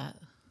problem with that?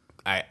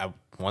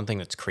 One thing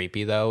that's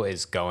creepy though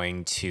is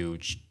going to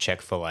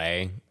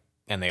Chick-fil-A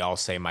and they all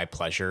say my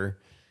pleasure,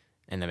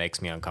 and that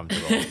makes me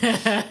uncomfortable.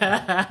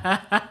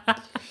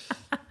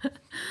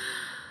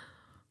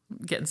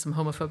 Getting some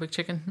homophobic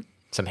chicken.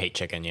 Some hate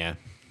chicken, yeah.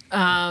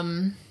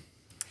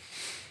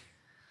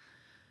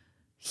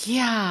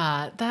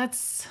 Yeah,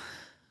 that's...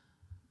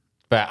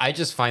 But I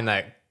just find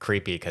that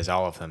creepy because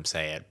all of them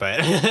say it, but...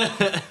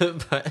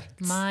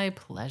 My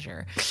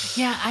pleasure.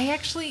 Yeah, I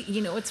actually,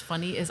 what's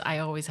funny is I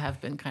always have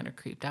been kind of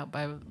creeped out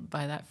by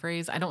that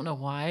phrase. I don't know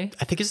why.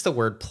 I think it's the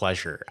word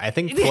pleasure. I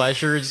think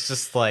pleasure is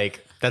just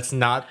like, that's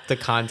not the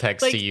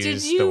context to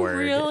use the word.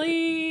 Did you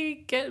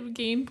really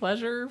gain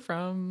pleasure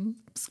from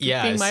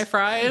scooping my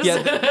fries?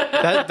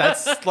 Yeah,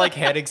 that's like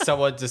handing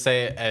someone to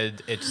say it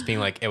and it just being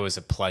like, it was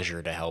a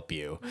pleasure to help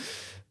you.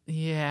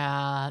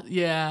 Yeah.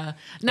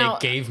 Now,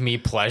 it gave me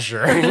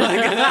pleasure.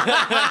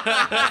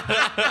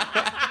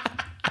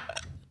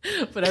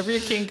 Whatever your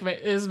kink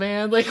is,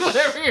 man. Like,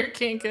 whatever your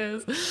kink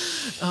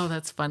is. Oh,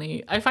 that's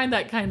funny. I find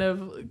that kind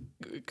of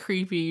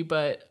creepy,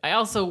 but I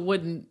also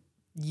wouldn't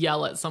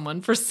yell at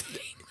someone for saying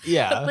that.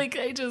 Yeah. Like,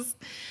 I just...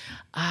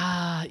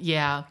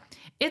 yeah.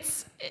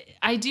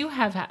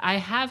 I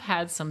have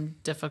had some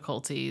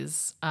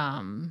difficulties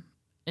in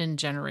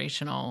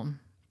generational...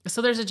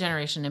 So there's a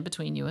generation in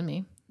between you and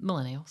me.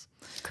 Millennials.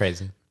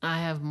 Crazy. I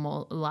have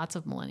lots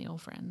of millennial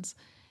friends.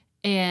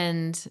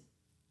 And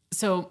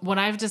so what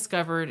I've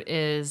discovered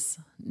is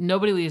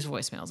nobody leaves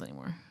voicemails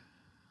anymore.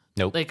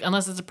 Nope. Like,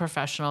 unless it's a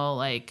professional,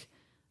 like,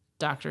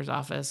 doctor's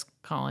office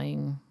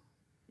calling,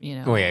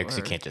 Oh, yeah, because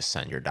you can't just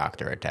send your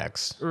doctor a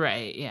text.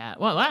 Right, yeah.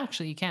 Well,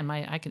 actually, you can.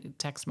 I could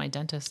text my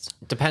dentist.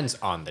 Depends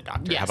on the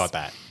doctor. Yes. How about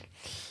that?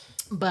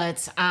 But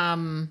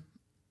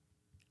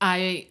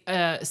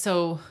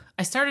so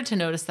I started to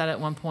notice that at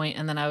one point,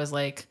 and then I was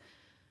like,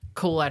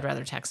 cool, I'd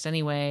rather text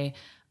anyway.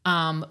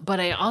 But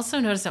I also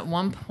noticed at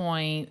one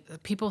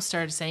point, people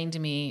started saying to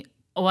me,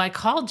 oh, I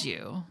called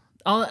you.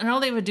 All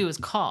they would do is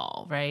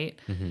call, right?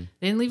 Mm-hmm.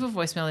 They didn't leave a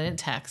voicemail. They didn't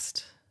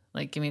text,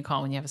 like, give me a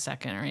call when you have a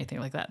second or anything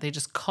like that. They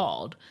just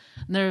called.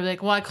 And they're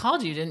like, well, I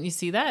called you. Didn't you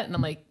see that? And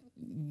I'm like,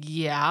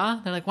 yeah.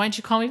 They're like, why didn't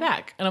you call me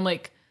back? And I'm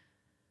like,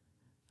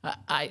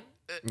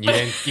 You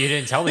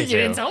didn't tell me to. You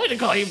didn't tell me to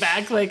call you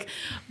back. Like,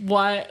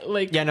 what?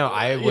 Like, yeah, no,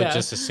 I would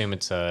just assume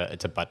it's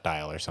a butt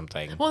dial or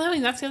something. Well, I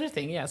mean, that's the other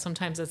thing. Yeah,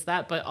 sometimes it's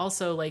that, but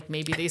also like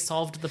maybe they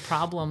solved the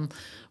problem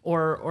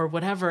or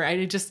whatever.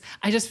 I just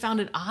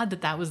found it odd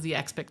that was the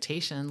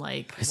expectation.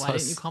 Like, why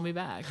didn't you call me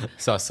back? I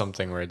saw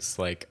something where it's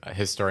like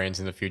historians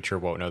in the future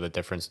won't know the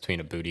difference between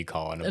a booty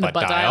call and a butt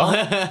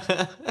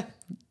dial.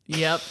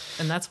 Yep.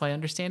 And that's why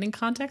understanding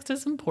context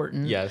is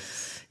important.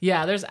 Yes.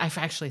 Yeah, I've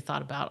actually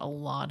thought about a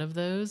lot of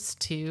those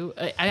too.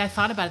 I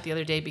thought about it the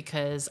other day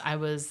because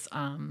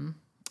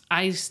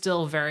I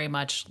still very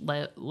much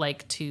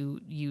like to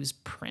use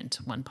print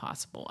when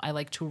possible. I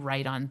like to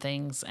write on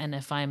things. And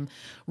if I'm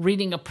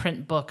reading a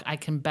print book, I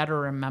can better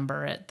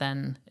remember it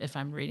than if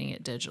I'm reading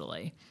it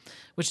digitally,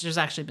 which there's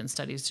actually been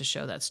studies to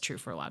show that's true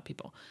for a lot of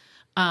people.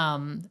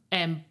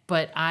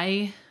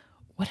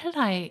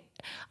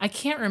 I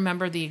can't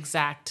remember the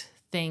exact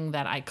thing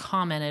that I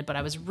commented, but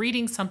I was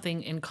reading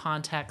something in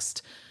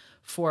context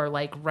for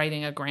like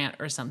writing a grant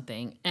or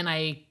something. And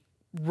I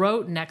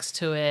wrote next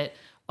to it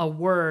a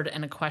word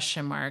and a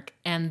question mark.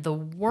 And the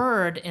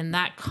word in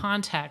that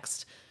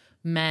context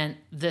meant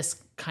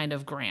this kind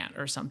of grant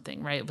or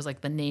something, right? It was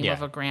like the name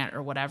of a grant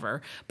or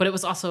whatever. But it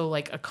was also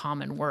like a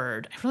common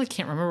word. I really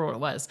can't remember what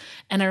it was.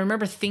 And I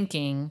remember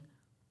thinking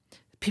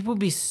people would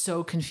be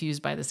so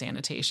confused by this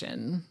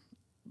annotation.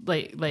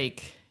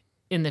 Like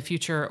in the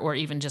future or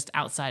even just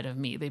outside of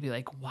me, they'd be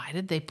like, why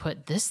did they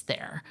put this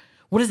there?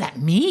 What does that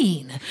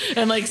mean?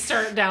 And like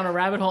start down a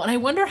rabbit hole. And I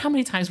wonder how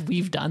many times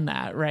we've done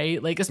that,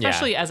 right? Like,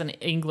 especially as an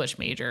English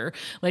major,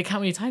 like how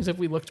many times have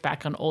we looked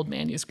back on old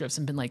manuscripts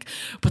and been like,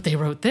 but they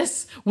wrote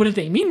this, what did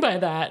they mean by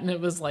that? And it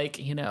was like,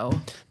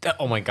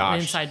 oh my gosh,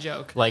 an inside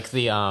joke. Like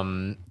the,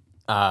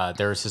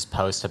 there was this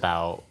post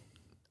about,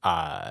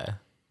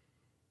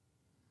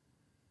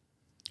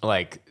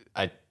 like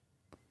a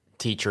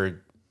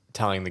teacher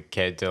telling the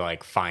kid to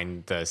like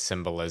find the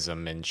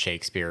symbolism in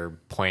Shakespeare,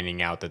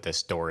 pointing out that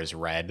this door is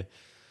red.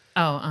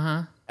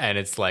 Oh, And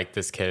it's like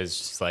this kid is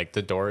just like,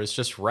 the door is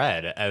just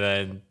red. And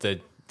then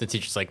the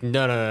teacher's like,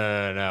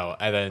 no.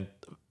 And then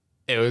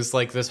it was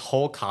like this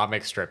whole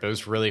comic strip. It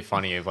was really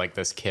funny of like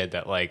this kid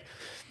that like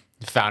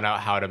found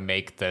out how to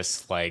make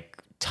this like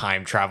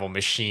time travel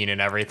machine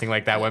and everything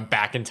like that, went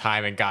back in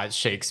time and got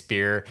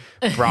Shakespeare,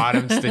 brought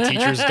him to the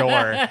teacher's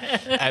door,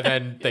 and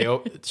then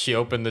she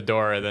opened the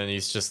door, and then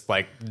he's just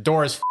like, the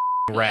door is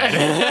red.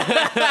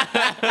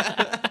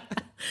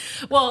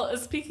 Well,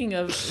 speaking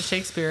of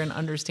Shakespeare and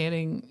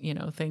understanding,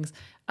 things,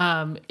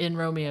 in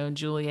Romeo and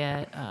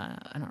Juliet,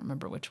 I don't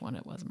remember which one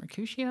it was,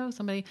 Mercutio,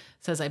 somebody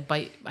says, I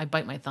bite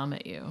my thumb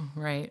at you,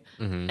 right?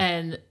 Mm-hmm.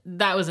 And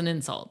that was an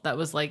insult. That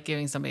was like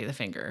giving somebody the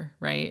finger,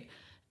 right?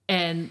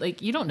 And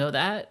like, you don't know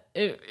that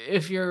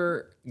if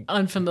you're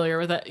unfamiliar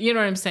with that. You know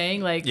what I'm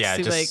saying? Like, yeah,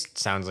 it just like,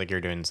 sounds like you're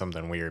doing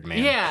something weird,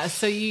 man. Yeah.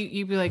 So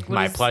you'd be like,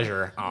 my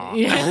pleasure. Aw.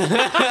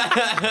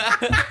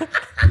 Yeah.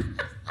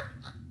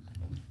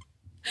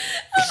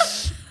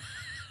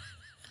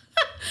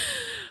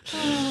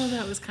 Oh,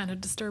 that was kind of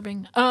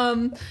disturbing.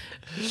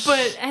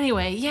 But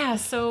anyway, yeah.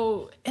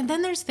 So, and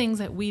then there's things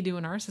that we do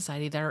in our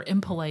society that are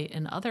impolite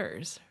in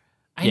others.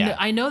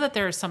 I know that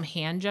there are some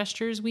hand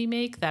gestures we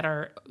make that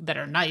are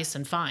nice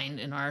and fine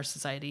in our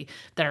society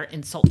that are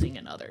insulting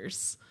in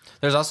others.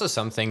 There's also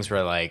some things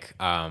where like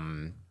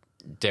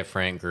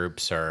different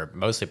groups or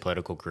mostly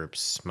political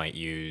groups might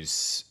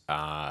use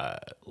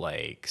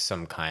like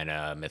some kind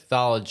of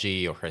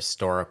mythology or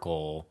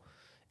historical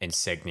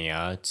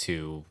insignia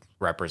to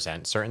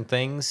represent certain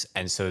things.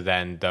 And so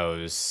then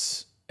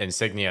those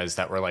insignias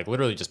that were like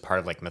literally just part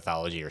of like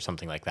mythology or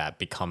something like that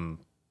become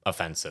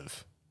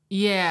offensive.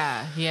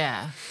 Yeah.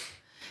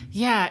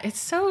 It's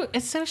so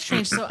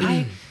strange.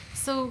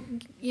 So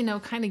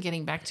kind of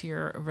getting back to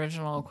your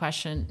original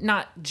question,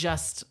 not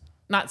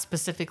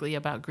specifically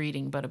about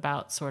greeting, but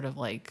about sort of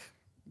like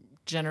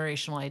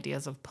generational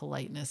ideas of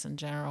politeness in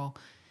general.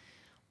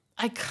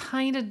 I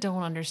kind of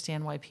don't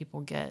understand why people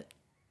get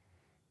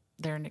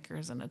their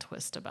knickers in a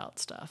twist about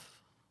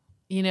stuff,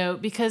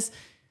 because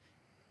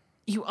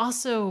you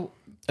also,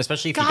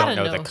 especially if you don't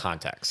know the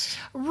context,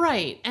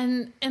 right?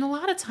 And a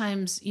lot of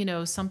times,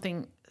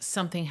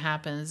 something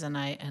happens, and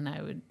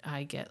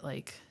I get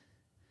like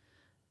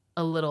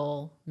a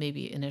little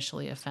maybe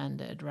initially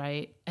offended,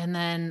 right? And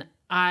then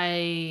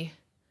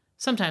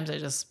sometimes I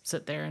just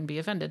sit there and be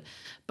offended,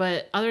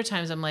 but other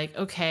times I'm like,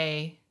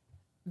 okay,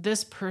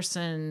 this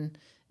person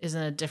is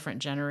in a different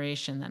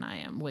generation than I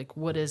am. Like,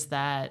 what is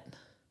that?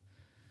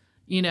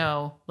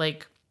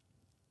 Like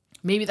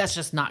maybe that's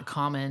just not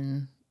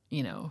common,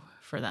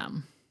 for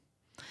them.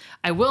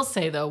 I will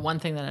say though, one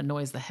thing that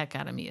annoys the heck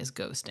out of me is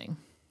ghosting.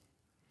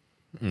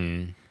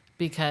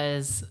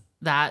 Because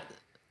that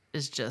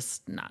is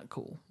just not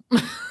cool.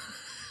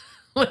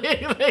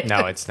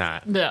 No, it's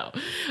not. No,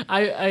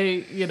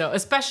 I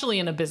especially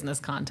in a business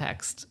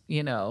context,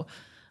 I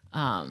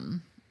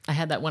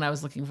had that when I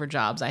was looking for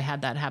jobs. I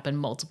had that happen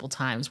multiple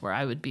times where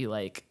I would be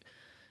like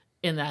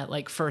in that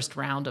like first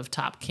round of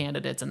top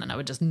candidates, and then I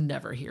would just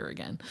never hear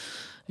again.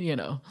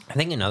 I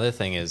think another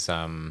thing is,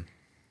 I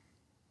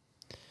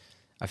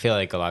feel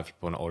like a lot of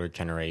people in older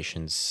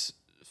generations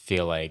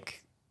feel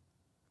like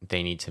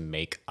they need to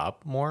make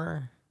up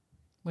more.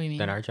 What do you mean?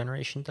 Than our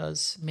generation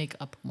does. Make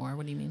up more?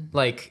 What do you mean?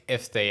 Like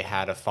if they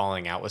had a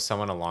falling out with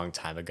someone a long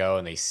time ago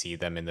and they see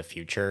them in the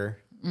future,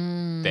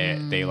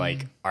 they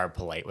like are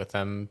polite with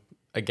them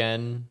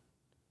again.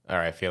 Or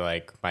I feel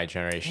like my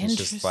generation's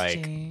just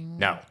like,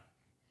 no,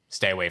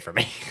 stay away from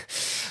me.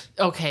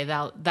 Okay,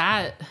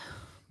 that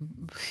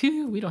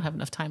we don't have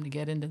enough time to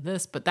get into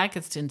this, but that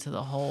gets into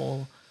the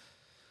whole,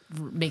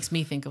 makes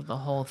me think of the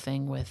whole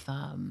thing with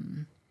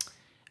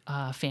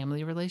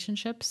family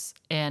relationships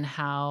and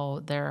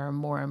how there are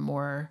more and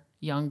more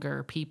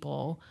younger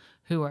people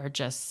who are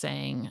just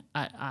saying,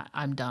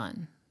 I'm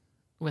done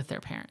with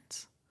their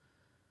parents.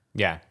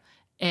 Yeah.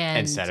 And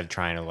instead of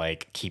trying to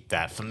like keep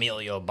that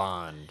familial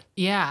bond.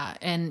 Yeah.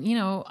 And,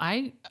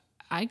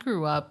 I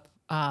grew up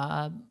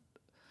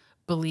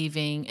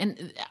believing,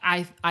 and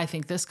I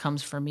think this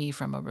comes for me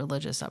from a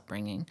religious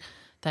upbringing,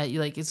 that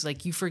it's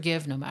like you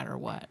forgive no matter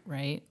what,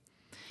 right?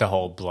 The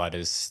whole blood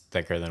is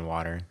thicker than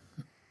water.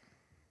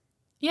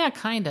 Yeah,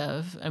 kind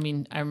of. I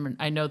mean,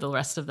 I know the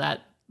rest of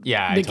that.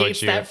 Yeah, I told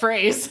negates you that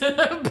phrase.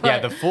 But, yeah,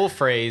 the full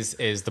phrase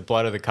is the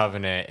blood of the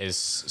covenant is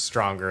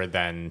stronger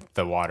than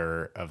the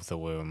water of the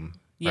womb.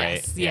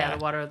 yes, right? yeah,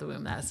 the water of the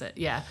womb. That's it.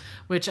 Yeah,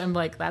 which I'm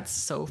like, that's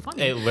so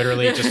funny. It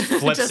literally just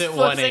flips just it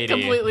flips 180. it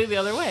completely the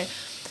other way.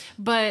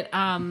 But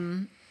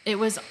it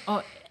was.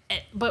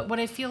 But what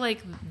I feel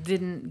like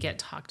didn't get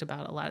talked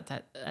about a lot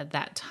at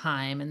that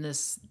time, and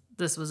this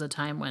was a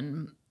time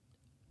when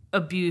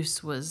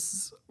abuse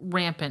was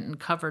rampant and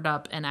covered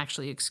up and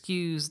actually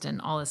excused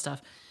and all this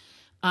stuff,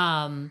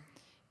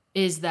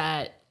 is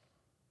that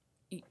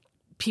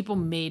people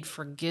made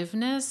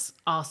forgiveness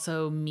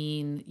also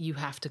mean you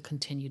have to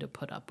continue to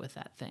put up with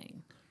that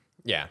thing.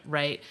 Yeah.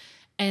 Right.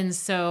 And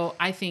so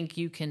I think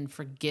you can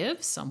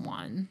forgive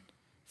someone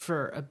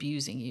for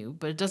abusing you,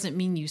 but it doesn't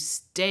mean you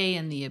stay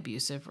in the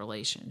abusive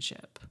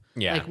relationship.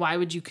 Yeah. Like, why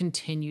would you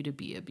continue to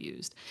be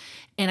abused?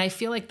 And I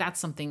feel like that's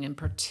something in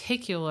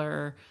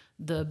particular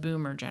the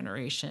boomer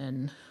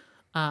generation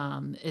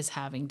is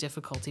having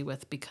difficulty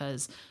with,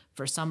 because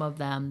for some of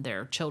them,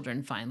 their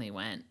children finally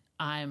went,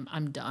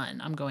 I'm done.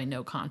 I'm going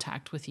no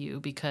contact with you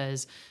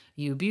because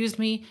you abused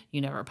me. You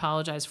never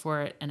apologized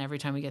for it. And every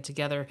time we get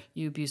together,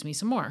 you abuse me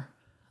some more.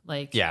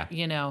 Like, yeah.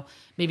 you know,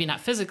 maybe not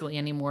physically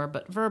anymore,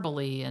 but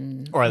verbally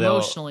and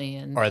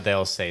emotionally. Or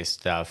they'll say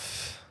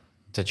stuff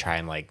to try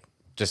and like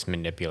just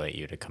manipulate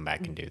you to come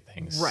back and do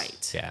things.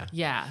 Right. Yeah.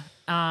 Yeah.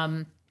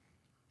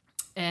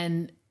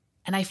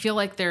 And I feel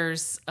like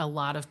there's a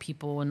lot of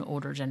people in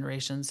older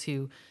generations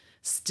who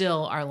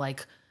still are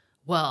like,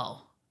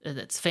 well,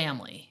 it's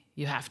family.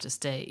 You have to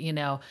stay, you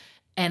know.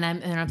 And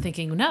I'm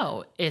thinking,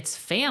 no, it's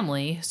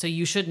family, so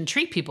you shouldn't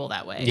treat people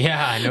that way.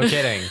 Yeah, no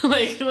kidding.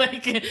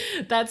 like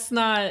that's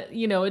not,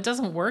 you know, it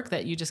doesn't work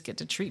that you just get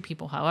to treat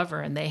people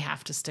however and they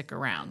have to stick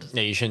around.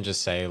 Yeah, you shouldn't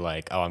just say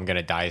like, oh, I'm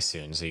gonna die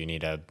soon, so you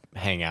need to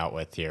hang out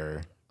with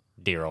your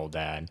dear old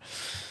dad.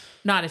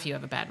 Not if you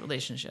have a bad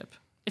relationship.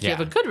 If you Yeah.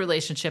 have a good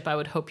relationship, I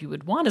would hope you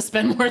would want to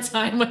spend more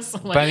time with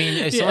someone. But I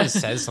mean, if someone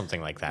says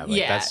something like that, like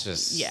Yeah, that's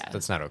just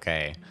that's not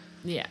okay.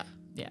 Yeah.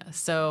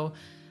 So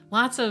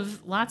lots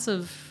of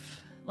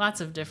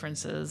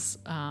differences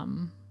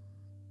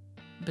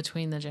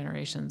between the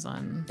generations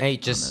on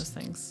those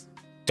things.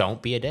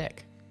 Don't be a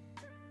dick.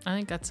 I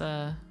think that's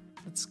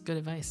good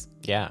advice.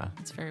 Yeah.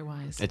 It's very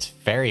wise. It's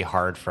very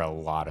hard for a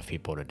lot of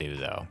people to do,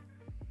 though.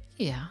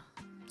 Yeah.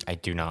 I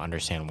do not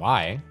understand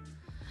why.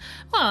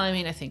 Well, I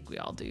mean, I think we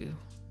all do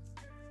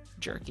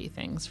jerky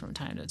things from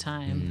time to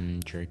time.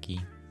 Jerky.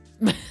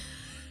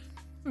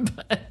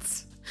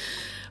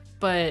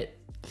 But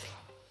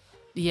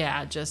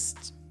yeah,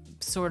 just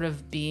sort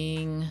of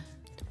being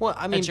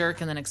a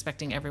jerk and then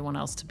expecting everyone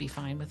else to be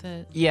fine with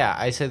it. Yeah,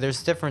 I say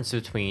there's a difference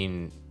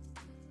between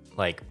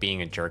like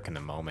being a jerk in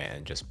the moment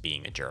and just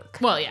being a jerk.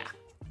 Well, yeah.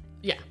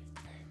 Yeah.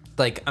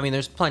 Like, I mean,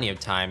 there's plenty of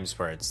times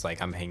where it's like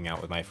I'm hanging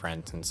out with my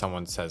friends and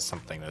someone says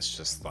something that's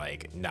just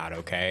like not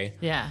okay.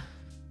 Yeah.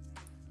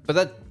 But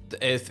that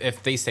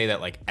if they say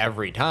that like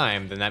every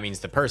time, then that means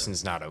the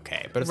person's not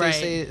okay. But if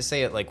they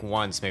say it like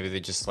once, maybe they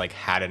just like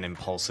had an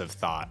impulsive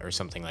thought or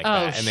something like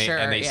that.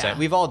 And they said,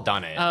 we've all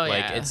done it. Oh,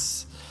 like yeah.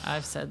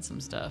 I've said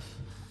some stuff.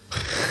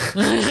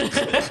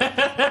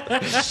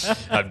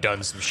 I've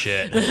done some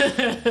shit.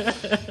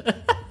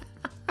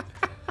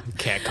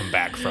 Can't come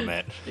back from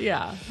it.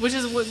 Yeah, which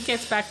is what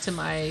gets back to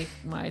my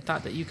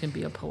thought that you can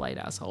be a polite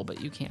asshole,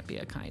 but you can't be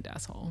a kind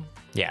asshole.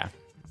 Yeah.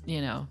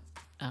 You know,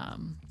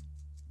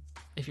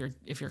 if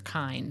you're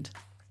kind,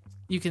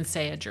 you can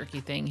say a jerky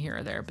thing here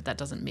or there, but that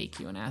doesn't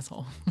make you an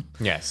asshole.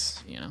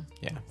 Yes. You know.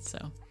 Yeah.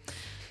 So,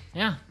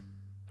 yeah.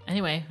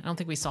 Anyway, I don't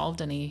think we solved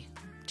any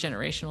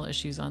generational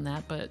issues on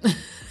that, but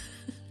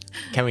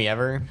Can we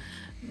ever?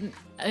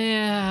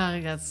 yeah,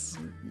 that's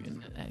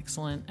an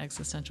excellent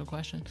existential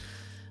question.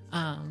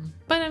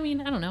 But I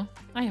mean, I don't know.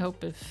 I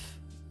hope if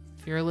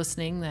you're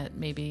listening that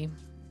maybe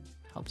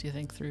helped you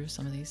think through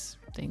some of these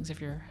things.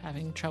 If you're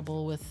having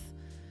trouble with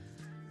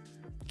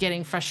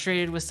getting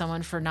frustrated with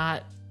someone for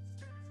not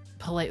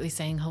politely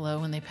saying hello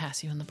when they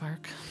pass you in the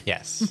park.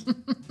 Yes.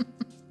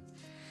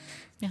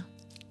 Yeah.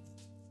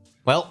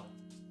 Well,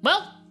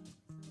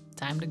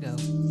 time to go.